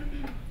Iraq.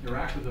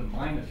 Iraq was a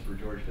minus for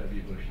George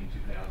W. Bush in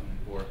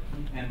 2004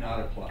 and not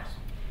a plus.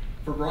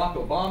 For Barack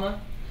Obama,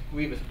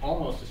 we've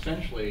almost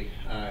essentially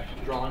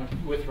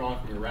withdrawn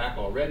from Iraq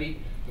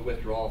already. The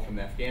withdrawal from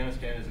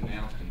Afghanistan is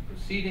announced and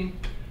proceeding.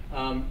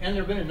 And there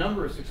have been a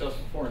number of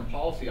successful foreign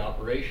policy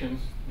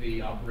operations.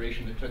 The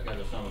operation that took out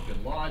Osama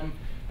bin Laden,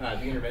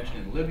 the intervention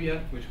in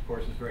Libya, which of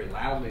course was very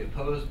loudly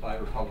opposed by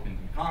Republicans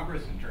in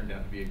Congress and turned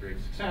out to be a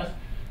great success.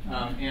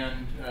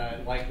 And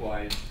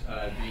likewise,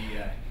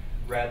 the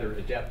rather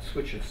adept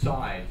switch of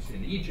sides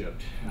in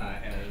Egypt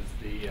as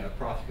the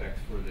prospects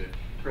for the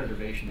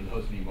preservation of the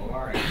Hosni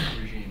Mubarak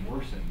regime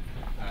worsened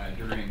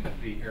during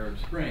the Arab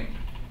Spring.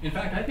 In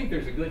fact, I think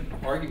there's a good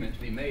argument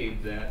to be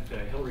made that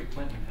Hillary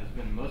Clinton has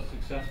been the most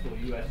successful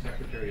U.S.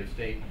 Secretary of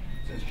State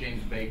since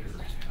James Baker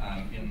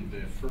in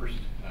the first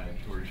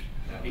George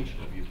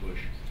H.W. Bush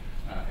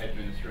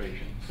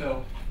administration.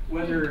 So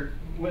whether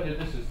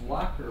this is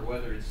luck or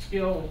whether it's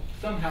skill,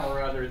 somehow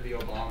or other the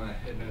Obama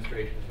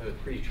administration has had a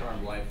pretty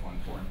charmed life on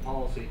foreign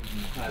policy.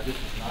 This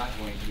is not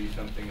going to be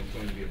something that's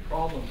going to be a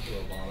problem for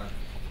Obama.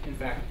 In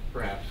fact,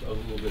 perhaps a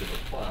little bit of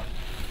a plus.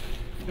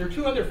 There are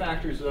two other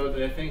factors, though,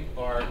 that I think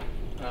are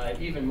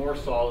even more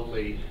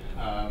solidly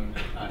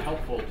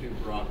helpful to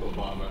Barack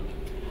Obama.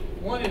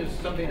 One is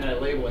something that I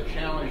label a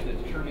challenge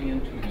that's turning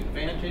into an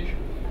advantage,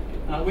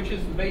 which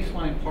is the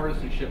baseline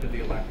partisanship of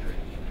the electorate.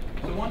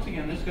 So once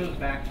again, this goes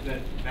back to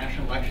that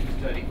national election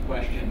study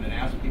question that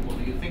asks people,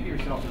 do you think of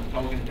yourself as a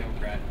Republican,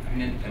 Democrat,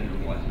 an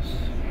independent, or what?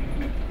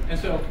 And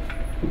so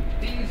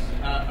these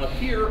up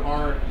here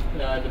are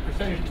the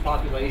percentage of the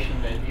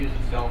population that views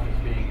itself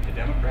as being a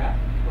Democrat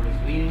or is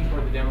leaning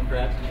toward the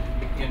Democrats.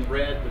 In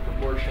red, the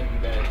proportion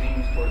that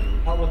leans toward the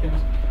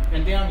Republicans.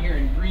 And down here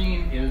in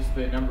green is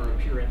the number of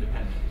pure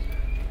independents.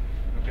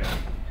 Okay.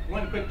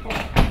 One quick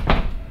point.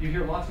 You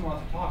hear lots and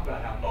lots of talk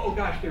about how, oh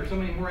gosh, there are so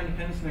many more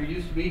independents than there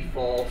used to be.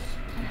 False.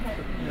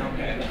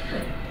 Okay.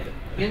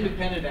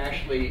 Independent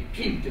actually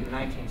peaked in the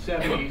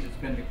 1970s. It's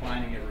been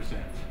declining ever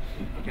since.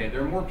 Okay.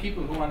 There are more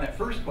people who on that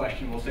first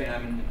question will say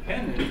I'm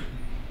independent,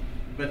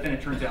 but then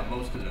it turns out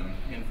most of them,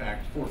 in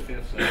fact, 4/5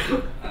 of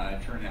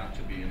them, turn out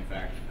to be, in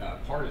fact,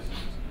 partisans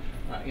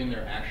in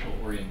their actual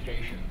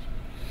orientations.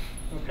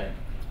 Okay.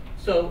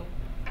 So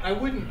I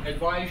wouldn't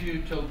advise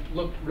you to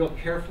look real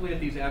carefully at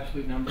these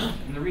absolute numbers.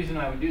 And the reason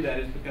I would do that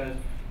is because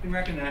the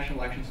American National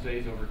Election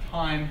Studies over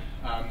time,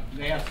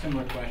 they ask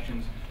similar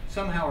questions.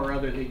 Somehow or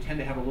other, they tend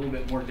to have a little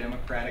bit more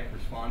democratic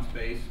response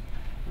base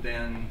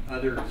than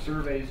other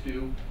surveys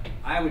do.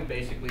 I would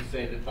basically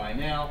say that by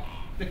now,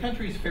 the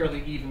country is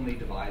fairly evenly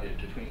divided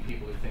between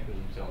people who think of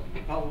themselves as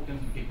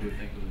Republicans and people who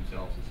think of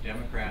themselves as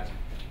Democrats.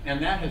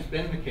 And that has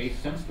been the case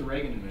since the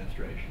Reagan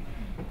administration,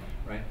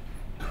 right?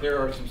 There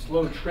are some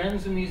slow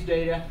trends in these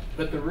data,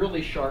 but the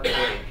really sharp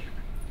break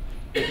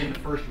is in the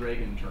first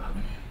Reagan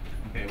term,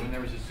 okay, when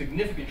there was a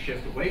significant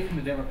shift away from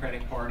the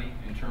Democratic Party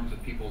in terms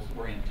of people's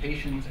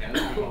orientations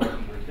as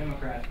Republicans or as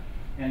Democrats,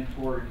 and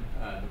toward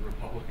the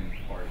Republican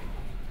Party.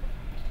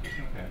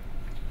 Okay.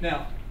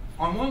 Now,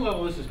 on one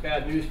level, this is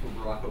bad news for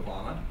Barack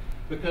Obama,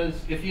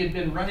 because if he had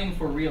been running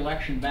for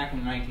re-election back in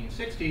the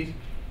 1960s,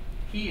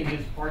 he and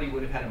his party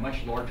would have had a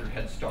much larger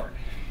head start.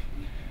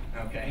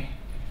 Okay.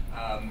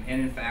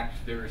 And in fact,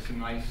 there are some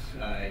nice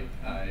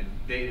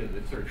data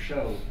that sort of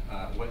show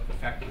what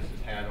effect this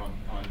has had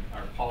on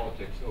our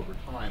politics over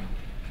time.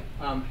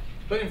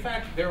 But in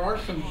fact, there are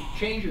some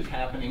changes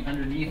happening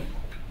underneath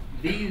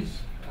these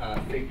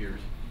figures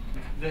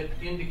that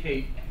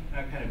indicate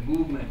a kind of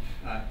movement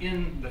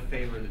in the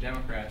favor of the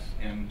Democrats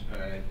and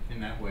in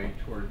that way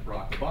toward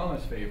Barack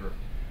Obama's favor.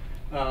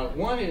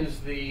 One is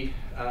the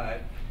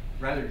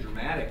rather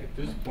dramatic, at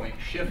this point,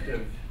 shift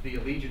of the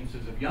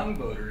allegiances of young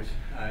voters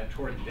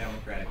toward the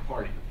Democratic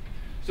Party.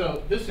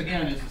 So this,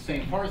 again, is the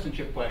same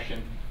partisanship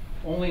question,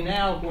 only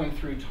now going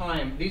through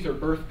time, these are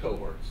birth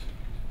cohorts.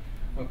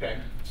 Okay,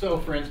 so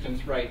for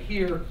instance, right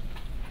here,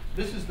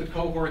 this is the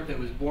cohort that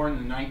was born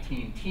in the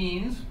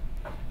 19-teens.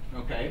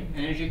 Okay,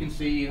 and as you can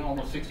see,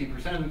 almost 60%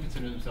 of them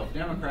consider themselves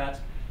Democrats,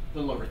 a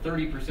little over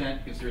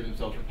 30% consider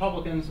themselves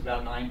Republicans,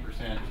 about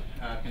 9%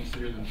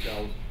 consider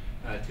themselves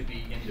to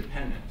be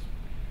independent.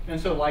 And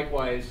so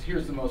likewise,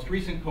 here's the most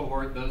recent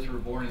cohort, those who were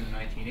born in the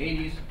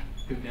 1980s,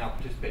 who've now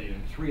participated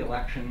in 3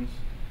 elections.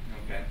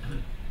 Okay.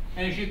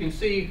 And as you can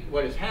see,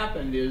 what has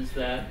happened is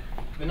that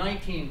the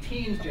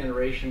 19-teens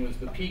generation was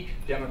the peak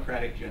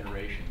Democratic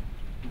generation.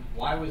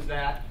 Why was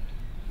that?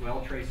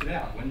 Well, trace it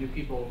out. When do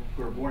people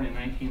who were born in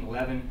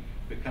 1911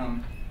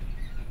 become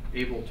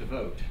able to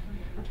vote?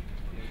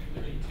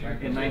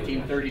 In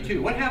 1932.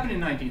 What happened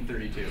in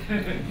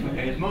 1932?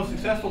 Okay, the most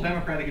successful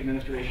Democratic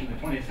administration in the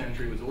 20th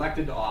century was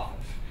elected to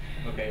office.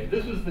 Okay,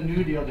 this was the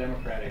New Deal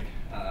Democratic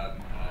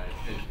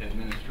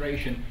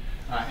administration,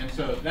 and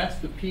so that's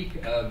the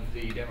peak of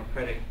the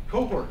Democratic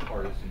cohort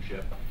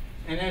partisanship.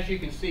 And as you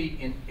can see,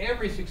 in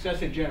every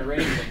successive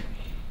generation,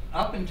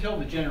 up until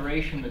the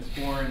generation that's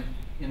born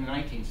in the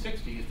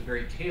 1960s, the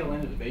very tail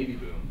end of the baby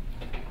boom,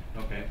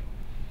 okay,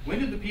 when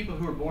did the people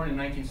who were born in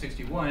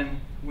 1961,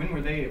 when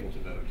were they able to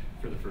vote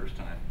for the first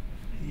time?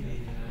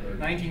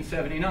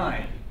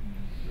 1979.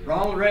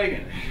 Ronald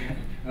Reagan,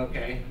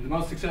 okay, the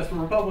most successful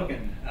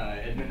Republican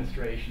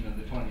administration of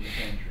the 20th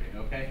century,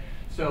 okay?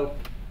 So,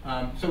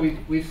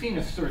 we've seen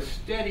a sort of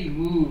steady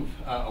move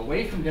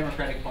away from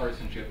Democratic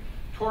partisanship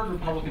toward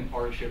Republican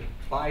partisanship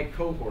by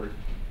cohort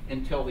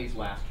until these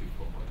last 2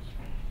 cohorts.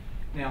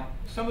 Now,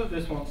 some of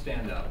this won't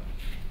stand up,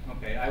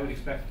 okay? I would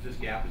expect that this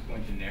gap is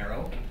going to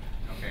narrow,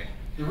 okay?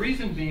 The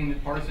reason being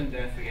that partisan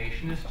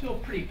identification is still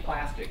pretty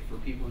plastic for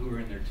people who are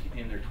in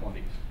their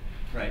 20s.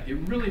 Right, it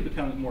really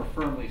becomes more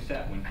firmly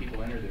set when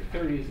people enter their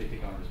 30s, they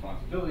take on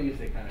responsibilities,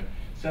 they kind of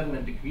settle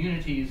into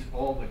communities,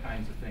 all the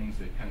kinds of things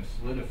that kind of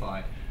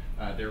solidify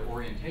their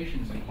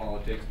orientations in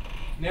politics.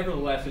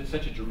 Nevertheless, it's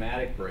such a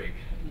dramatic break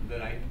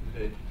that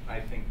I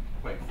think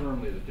quite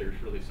firmly that there's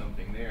really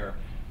something there.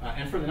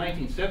 And for the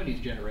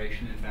 1970s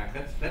generation, in fact,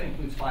 that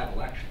includes 5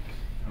 elections.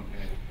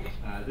 Okay,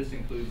 this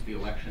includes the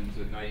elections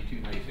of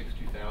 92, 96,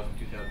 2000,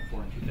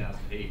 2004, and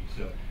 2008.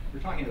 So we're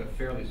talking about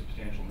fairly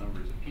substantial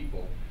numbers of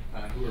people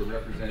who are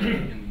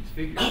represented in these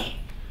figures.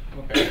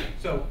 Okay,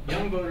 so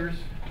young voters,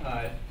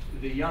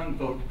 the young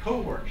vote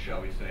cohort,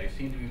 shall we say,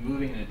 seem to be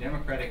moving in a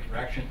democratic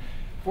direction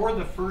for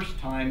the first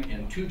time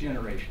in 2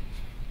 generations,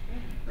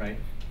 right?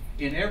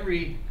 In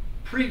every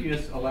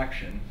previous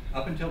election,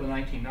 up until the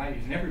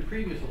 1990s, in every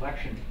previous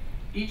election,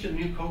 each of the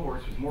new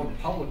cohorts was more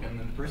Republican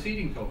than the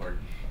preceding cohort.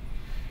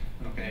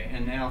 Okay,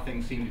 and now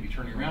things seem to be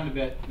turning around a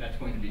bit. That's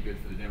going to be good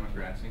for the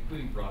Democrats,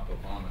 including Barack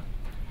Obama.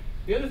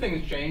 The other thing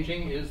that's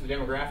changing is the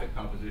demographic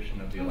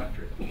composition of the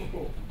electorate.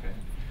 Okay.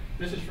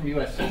 This is from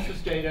US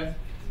Census data.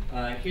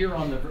 Here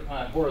on the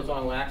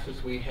horizontal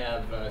axis, we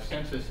have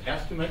census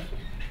estimates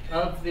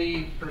of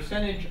the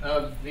percentage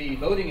of the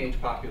voting age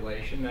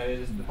population, that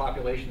is the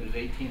population that is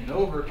 18 and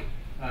over,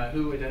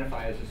 who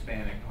identify as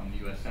Hispanic on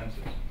the US Census.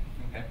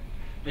 Okay.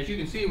 As you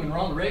can see, when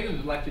Ronald Reagan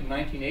was elected in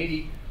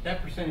 1980,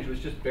 that percentage was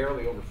just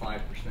barely over 5%.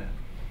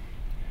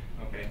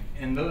 Okay.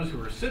 And those who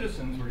were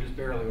citizens were just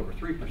barely over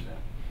 3%.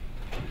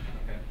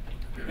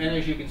 Okay. And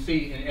as you can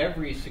see, in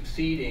every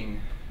succeeding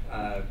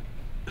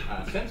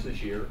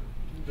census year,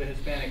 the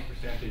Hispanic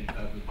percentage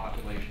of the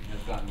population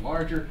has gotten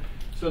larger,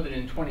 so that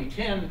in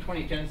 2010, the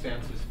 2010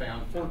 census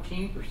found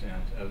 14%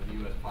 of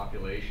the US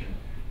population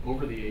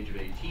over the age of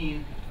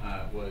 18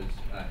 was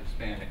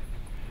Hispanic.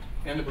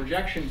 And the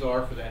projections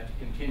are for that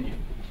to continue.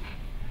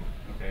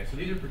 Okay, so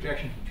these are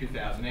projections from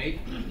 2008.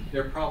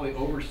 They're probably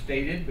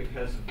overstated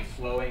because of the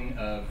slowing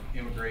of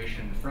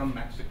immigration from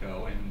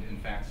Mexico and, in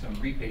fact, some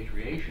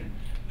repatriation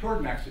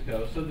toward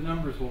Mexico, so the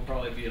numbers will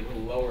probably be a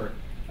little lower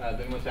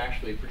than what's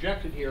actually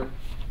projected here.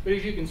 But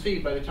as you can see,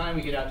 by the time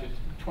we get out to the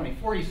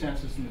 2040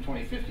 census and the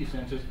 2050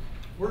 census,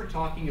 we're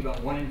talking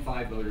about 1 in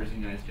 5 voters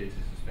in the United States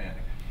is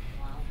Hispanic.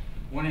 Wow.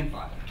 1 in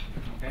 5.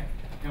 Okay?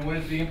 And what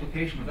is the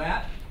implication of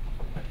that?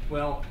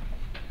 Well,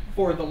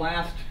 for the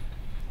last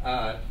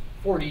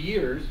 40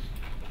 years,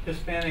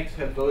 Hispanics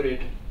have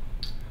voted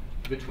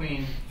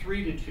between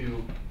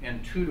 3-2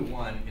 and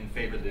 2-1 in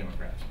favor of the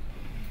Democrats.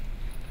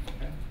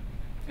 Okay?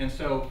 And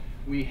so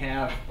we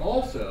have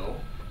also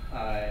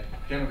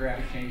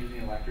demographic changes in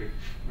the electorate,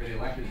 where the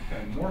electorate is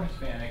becoming more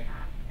Hispanic,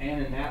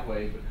 and in that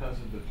way, because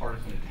of the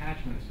partisan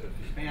attachments of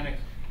Hispanics,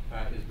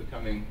 is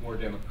becoming more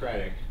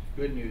Democratic.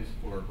 Good news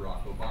for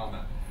Barack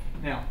Obama.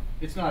 Now,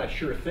 it's not a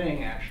sure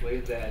thing, actually,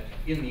 that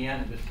in the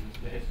end,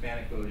 the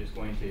Hispanic vote is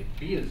going to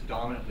be as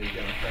dominantly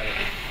Democratic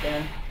as it's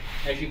been.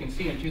 As you can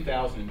see, in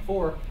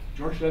 2004,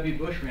 George W.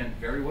 Bush ran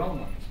very well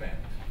among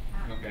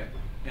Hispanics. Okay?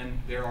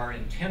 And there are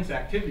intense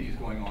activities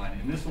going on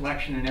in this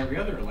election and every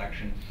other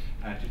election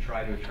to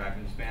try to attract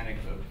the Hispanic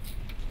vote.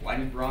 Why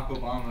did Barack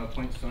Obama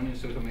appoint Sonia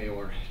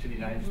Sotomayor to the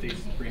United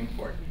States Supreme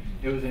Court?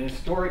 It was an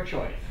historic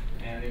choice,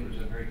 and it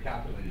was a very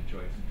calculated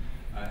choice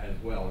as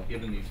well,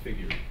 given these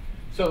figures.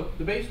 So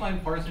the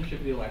baseline partisanship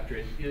of the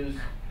electorate is,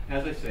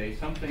 as I say,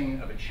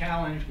 something of a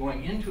challenge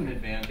going into an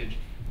advantage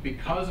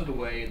because of the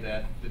way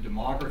that the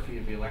demography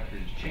of the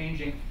electorate is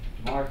changing.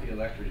 The demography of the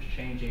electorate is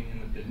changing,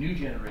 and the new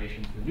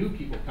generations, the new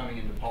people coming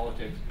into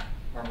politics,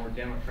 are more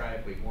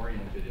democratically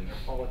oriented in their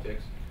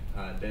politics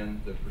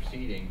than the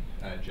preceding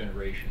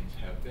generations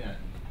have been.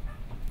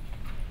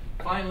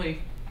 Finally,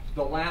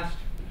 the last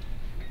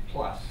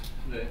plus,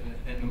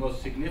 and the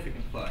most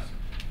significant plus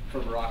for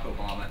Barack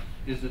Obama,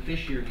 is that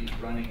this year he's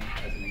running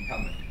as an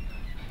incumbent.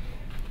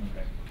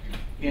 Okay.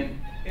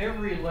 In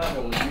every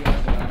level of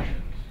U.S.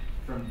 elections,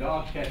 from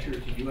dog catcher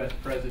to U.S.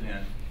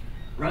 president,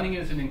 running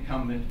as an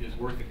incumbent is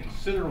worth a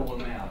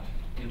considerable amount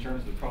in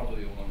terms of the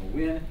probability that one will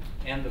win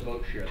and the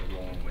vote share that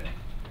one will win.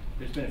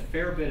 There's been a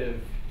fair bit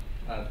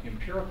of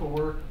empirical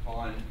work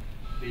on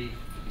the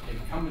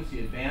incumbency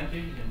advantage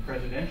in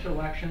presidential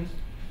elections,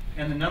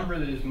 and the number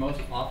that is most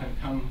often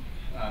come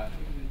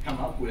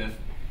up with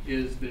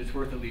is that it's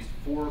worth at least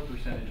 4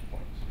 percentage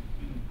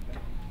points.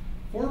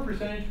 4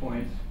 percentage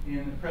points in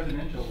a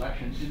presidential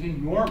election is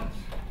enormous,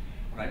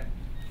 right?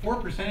 4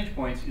 percentage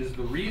points is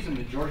the reason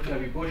that George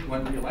W. Bush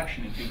won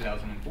re-election in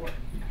 2004,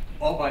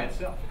 all by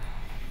itself,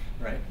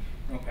 right?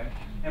 Okay.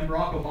 And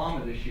Barack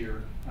Obama this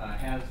year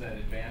has that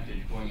advantage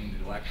going into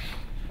the election.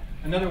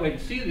 Another way to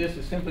see this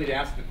is simply to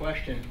ask the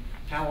question,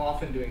 how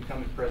often do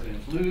incumbent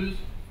presidents lose?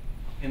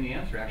 And the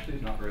answer actually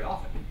is not very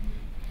often.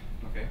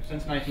 Okay.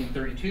 Since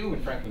 1932,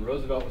 when Franklin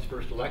Roosevelt was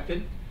first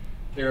elected,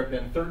 there have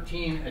been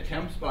 13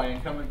 attempts by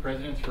incumbent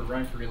presidents for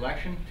running for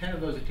re-election. 10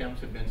 of those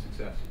attempts have been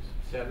successes,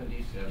 77%.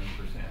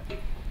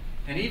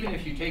 And even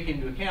if you take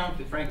into account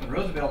that Franklin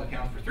Roosevelt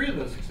accounts for 3 of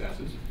those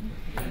successes,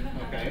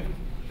 okay,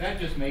 that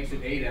just makes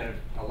it 8 out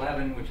of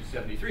 11, which is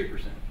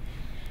 73%.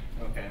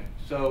 Okay,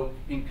 so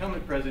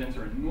incumbent presidents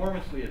are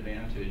enormously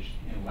advantaged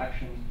in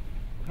elections.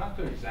 Not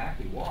clear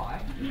exactly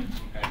why,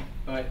 okay,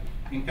 but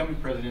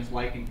incumbent presidents,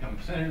 like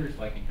incumbent senators,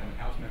 like incumbent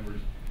House members,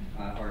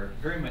 are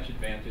very much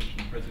advantaged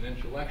in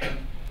presidential election,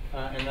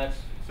 and that's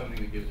something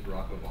that gives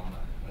Barack Obama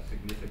a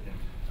significant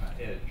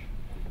edge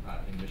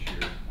in this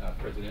year's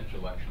presidential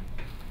election.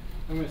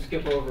 I'm going to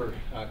skip over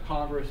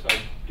Congress. I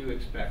do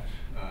expect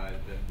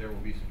that there will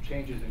be some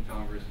changes in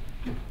Congress.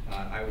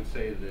 I would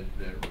say that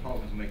the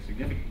Republicans will make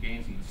significant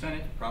gains in the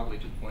Senate, probably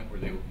to the point where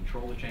they will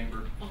control the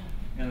chamber,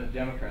 and the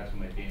Democrats will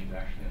make gains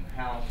actually in the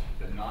House,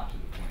 but not to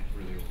the point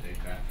where they will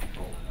take back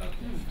control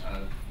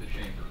of the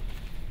chamber.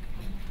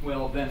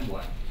 Well, then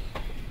what?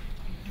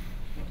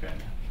 Okay.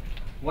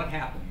 What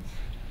happens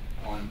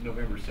on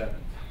November 7th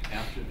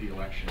after the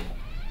election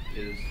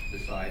is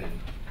decided?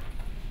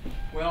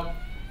 Well,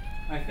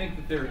 I think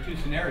that there are two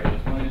scenarios.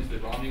 One is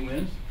that Romney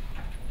wins,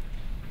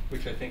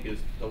 which I think is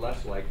the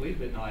less likely,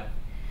 but not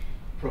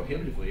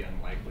prohibitively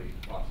unlikely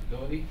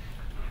possibility.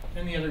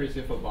 And the other is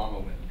if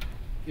Obama wins.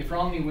 If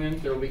Romney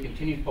wins, there will be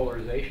continued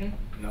polarization.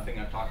 Nothing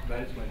I've talked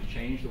about is going to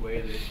change the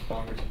way that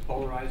Congress is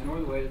polarized, nor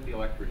the way that the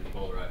electorate is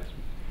polarized.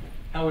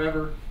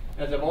 However,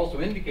 as I've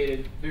also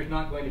indicated, there's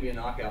not going to be a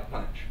knockout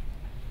punch.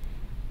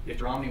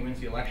 If Romney wins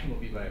the election, it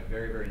will be by a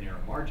very, very narrow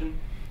margin.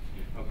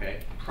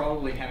 Okay,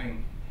 probably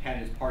having had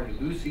his party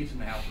lose seats in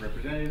the House of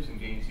Representatives and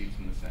gain seats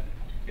in the Senate.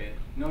 Okay,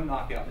 no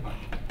knockout punch.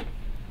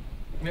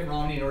 Mitt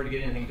Romney, in order to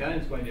get anything done,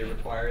 is going to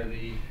require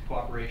the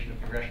cooperation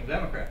of congressional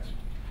Democrats.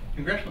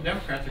 Congressional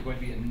Democrats are going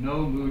to be in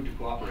no mood to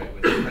cooperate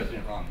with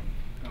President Romney,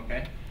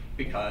 okay?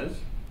 Because,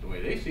 the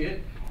way they see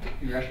it,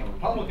 congressional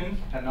Republicans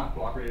have not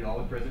cooperated at all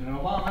with President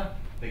Obama.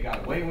 They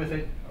got away with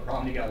it.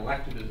 Romney got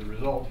elected as a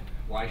result.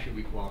 Why should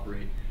we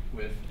cooperate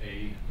with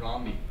a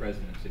Romney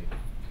presidency?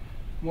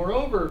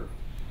 Moreover,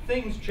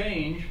 things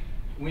change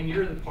when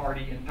you're the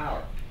party in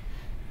power,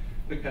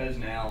 because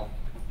now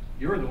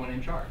you're the one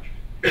in charge.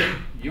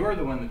 You're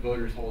the one that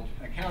voters hold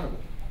accountable.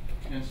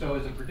 And so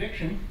as a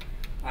prediction,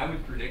 I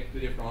would predict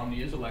that if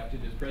Romney is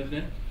elected as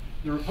president,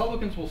 the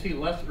Republicans will see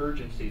less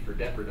urgency for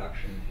debt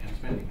reduction and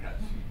spending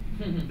cuts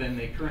than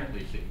they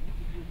currently see.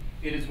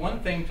 It is one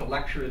thing to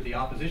lecture at the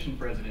opposition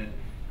president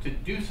to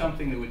do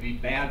something that would be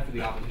bad for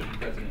the opposition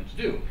president to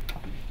do.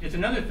 It's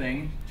another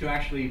thing to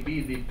actually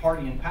be the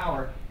party in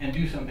power and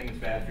do something that's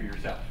bad for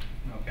yourself.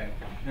 Okay,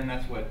 and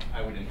that's what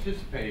I would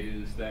anticipate,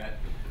 is that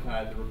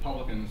the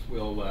Republicans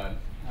will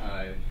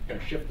kind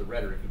of shift the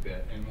rhetoric a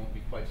bit and won't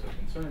be quite so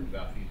concerned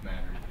about these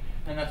matters.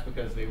 And that's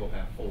because they will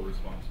have full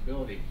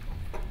responsibility.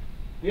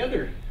 The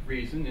other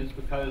reason is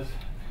because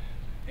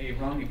a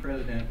Romney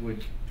president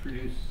would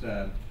produce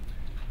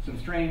some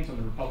strains on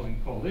the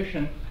Republican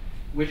coalition,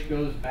 which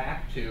goes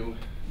back to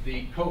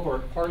the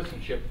cohort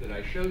partisanship that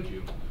I showed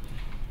you.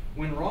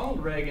 When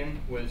Ronald Reagan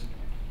was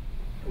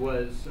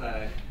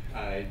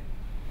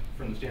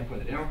from the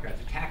standpoint of the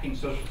Democrats, attacking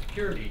Social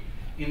Security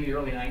in the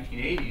early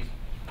 1980s,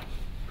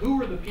 who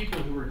were the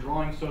people who were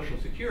drawing Social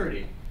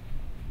Security?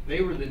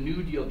 They were the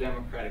New Deal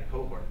Democratic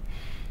cohort.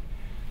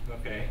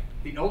 Okay,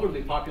 the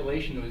elderly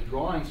population that was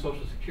drawing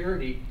Social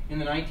Security in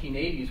the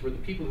 1980s were the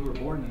people who were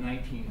born in the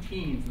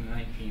 19-teens and the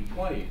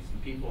 1920s, the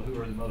people who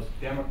were the most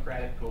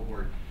Democratic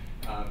cohort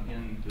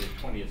in the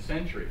 20th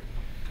century.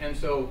 And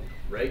so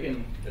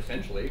Reagan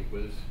essentially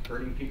was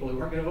hurting people who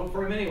weren't going to vote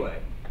for him anyway.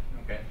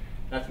 Okay,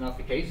 that's not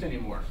the case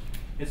anymore.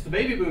 It's the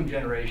baby boom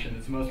generation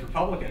that's the most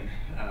Republican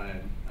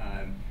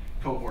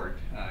cohort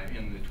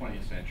in the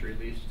 20th century, at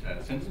least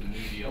since the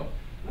New Deal.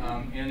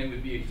 And it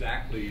would be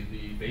exactly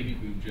the baby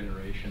boom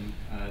generation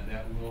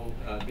that will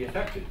be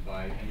affected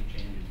by any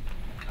changes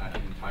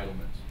in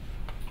entitlements.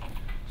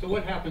 So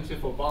what happens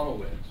if Obama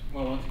wins?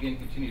 Well, once again,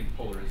 continued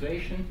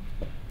polarization,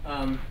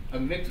 a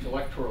mixed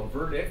electoral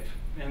verdict,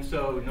 and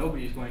so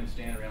nobody's going to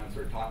stand around and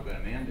sort of talk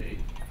about a mandate.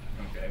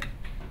 Okay,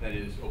 that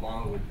is,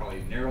 Obama would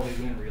probably narrowly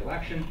win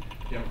re-election,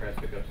 Democrats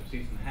pick up some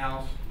seats in the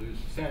House, lose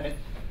the Senate.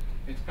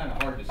 It's kind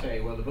of hard to say,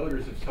 well, the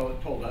voters have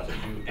told us to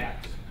do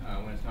X,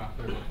 when it's not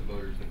clear what the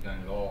voters have done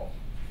at all.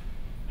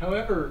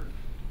 However,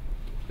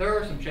 there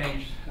are some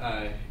changed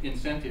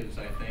incentives,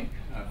 I think,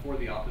 for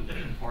the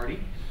opposition party.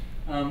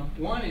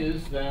 One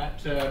is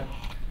that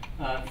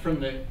from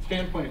the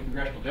standpoint of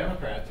congressional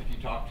Democrats, if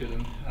you talk to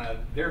them,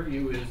 their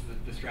view is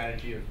that the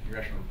strategy of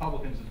congressional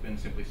Republicans has been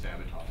simply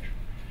sabotage.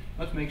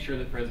 Let's make sure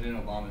that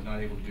President Obama is not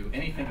able to do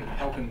anything to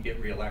help him get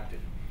reelected.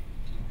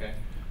 Okay.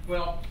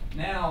 Well,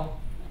 now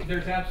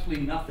there's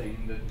absolutely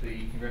nothing that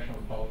the congressional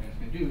Republicans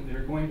can do that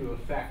are going to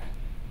affect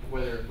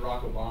whether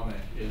Barack Obama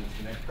is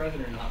the next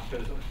president or not,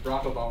 because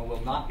Barack Obama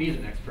will not be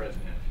the next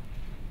president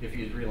if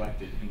he is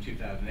reelected in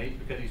 2008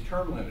 because he's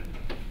term limited.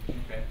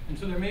 Okay? And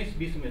so there may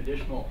be some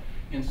additional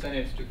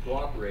incentives to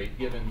cooperate,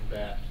 given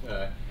that,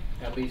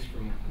 at least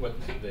from what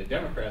the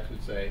Democrats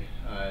would say,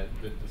 that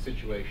the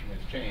situation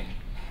has changed.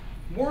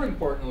 More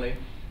importantly,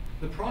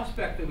 the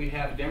prospect that we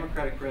have a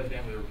Democratic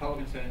president with a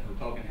Republican Senate and a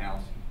Republican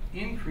House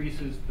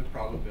increases the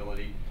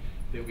probability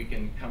that we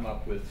can come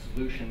up with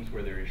solutions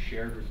where there is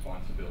shared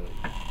responsibility.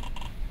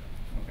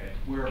 Okay,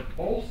 where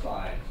both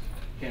sides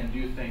can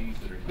do things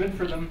that are good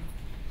for them,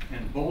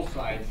 and both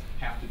sides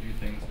have to do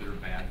things that are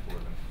bad for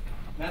them.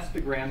 That's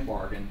the grand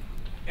bargain.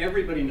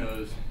 Everybody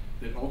knows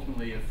that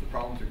ultimately, if the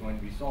problems are going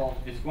to be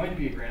solved, it's going to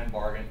be a grand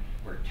bargain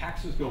where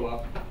taxes go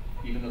up,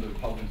 even though the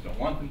Republicans don't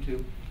want them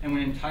to, and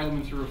when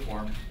entitlements are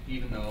reformed,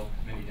 even though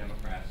many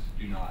Democrats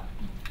do not.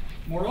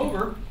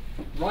 Moreover,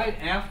 right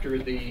after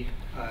the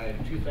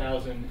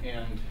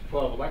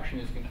 2012 election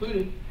is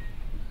concluded,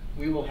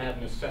 we will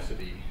have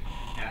necessity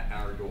at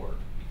our door,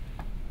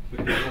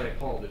 which is what I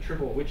call the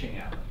triple witching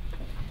hour.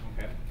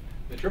 Okay?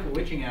 The triple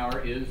witching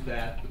hour is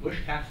that the Bush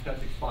tax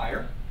cuts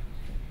expire,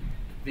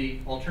 the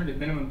alternative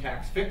minimum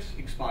tax fix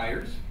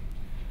expires,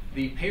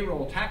 the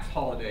payroll tax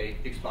holiday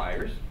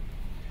expires,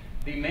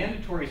 the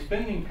mandatory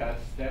spending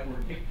cuts that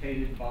were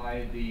dictated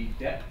by the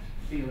debt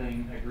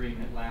ceiling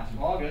agreement last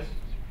August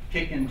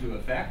kick into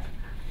effect,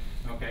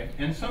 Okay,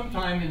 and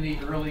sometime in the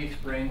early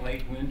spring,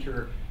 late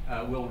winter,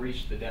 we'll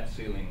reach the debt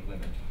ceiling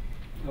limit.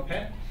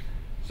 Okay,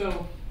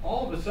 so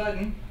all of a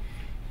sudden,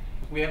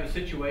 we have a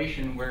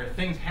situation where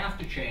things have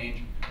to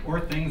change or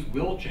things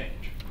will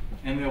change,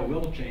 and they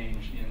will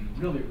change in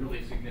really,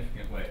 really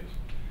significant ways.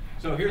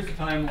 So here's the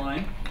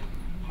timeline.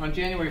 On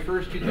January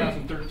 1st,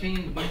 2013,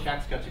 the big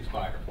tax cuts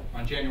expire.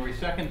 On January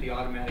 2nd, the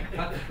automatic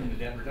cuts from the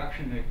debt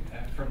reduction,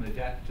 from the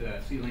debt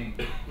ceiling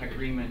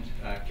agreement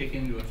kick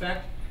into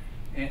effect.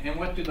 And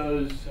what do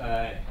those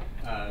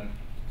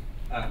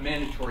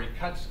mandatory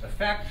cuts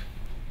affect?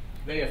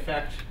 They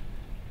affect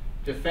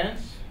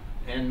defense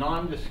and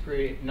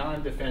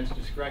non-defense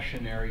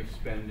discretionary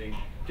spending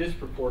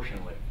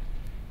disproportionately.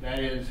 That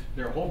is,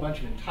 there are a whole bunch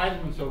of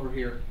entitlements over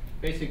here.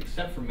 Basically,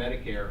 except for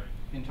Medicare,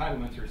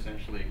 entitlements are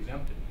essentially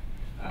exempted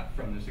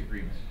from this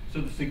agreement. So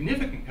the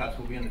significant cuts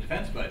will be in the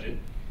defense budget.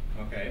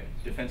 Okay,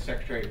 Defense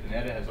Secretary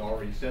Panetta has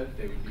already said that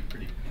they would be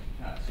pretty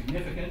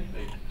significant.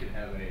 They could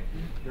have a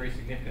very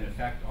significant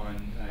effect on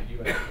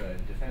U.S.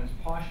 defense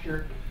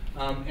posture.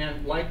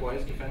 And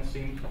likewise, defense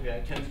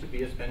tends to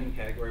be a spending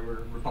category where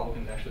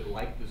Republicans actually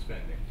like the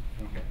spending.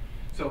 Okay.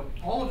 So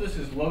all of this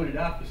is loaded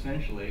up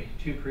essentially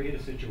to create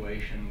a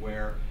situation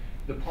where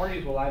the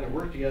parties will either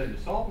work together to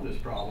solve this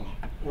problem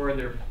or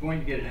they're going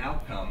to get an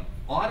outcome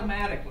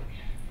automatically.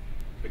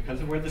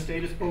 Because of where the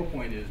status quo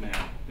point is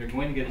now, they're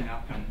going to get an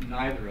outcome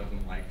neither of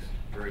them likes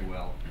very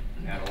well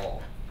at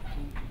all.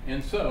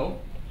 And so,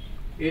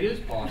 it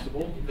is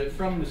possible that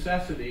from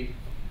necessity,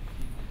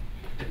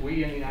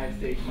 we in the United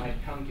States might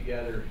come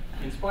together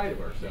in spite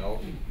of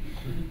ourselves,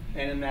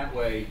 and in that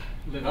way,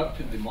 live up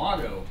to the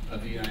motto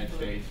of the United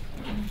States,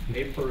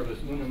 e pluribus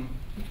unum,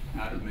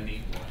 out of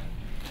many one.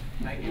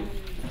 Thank you.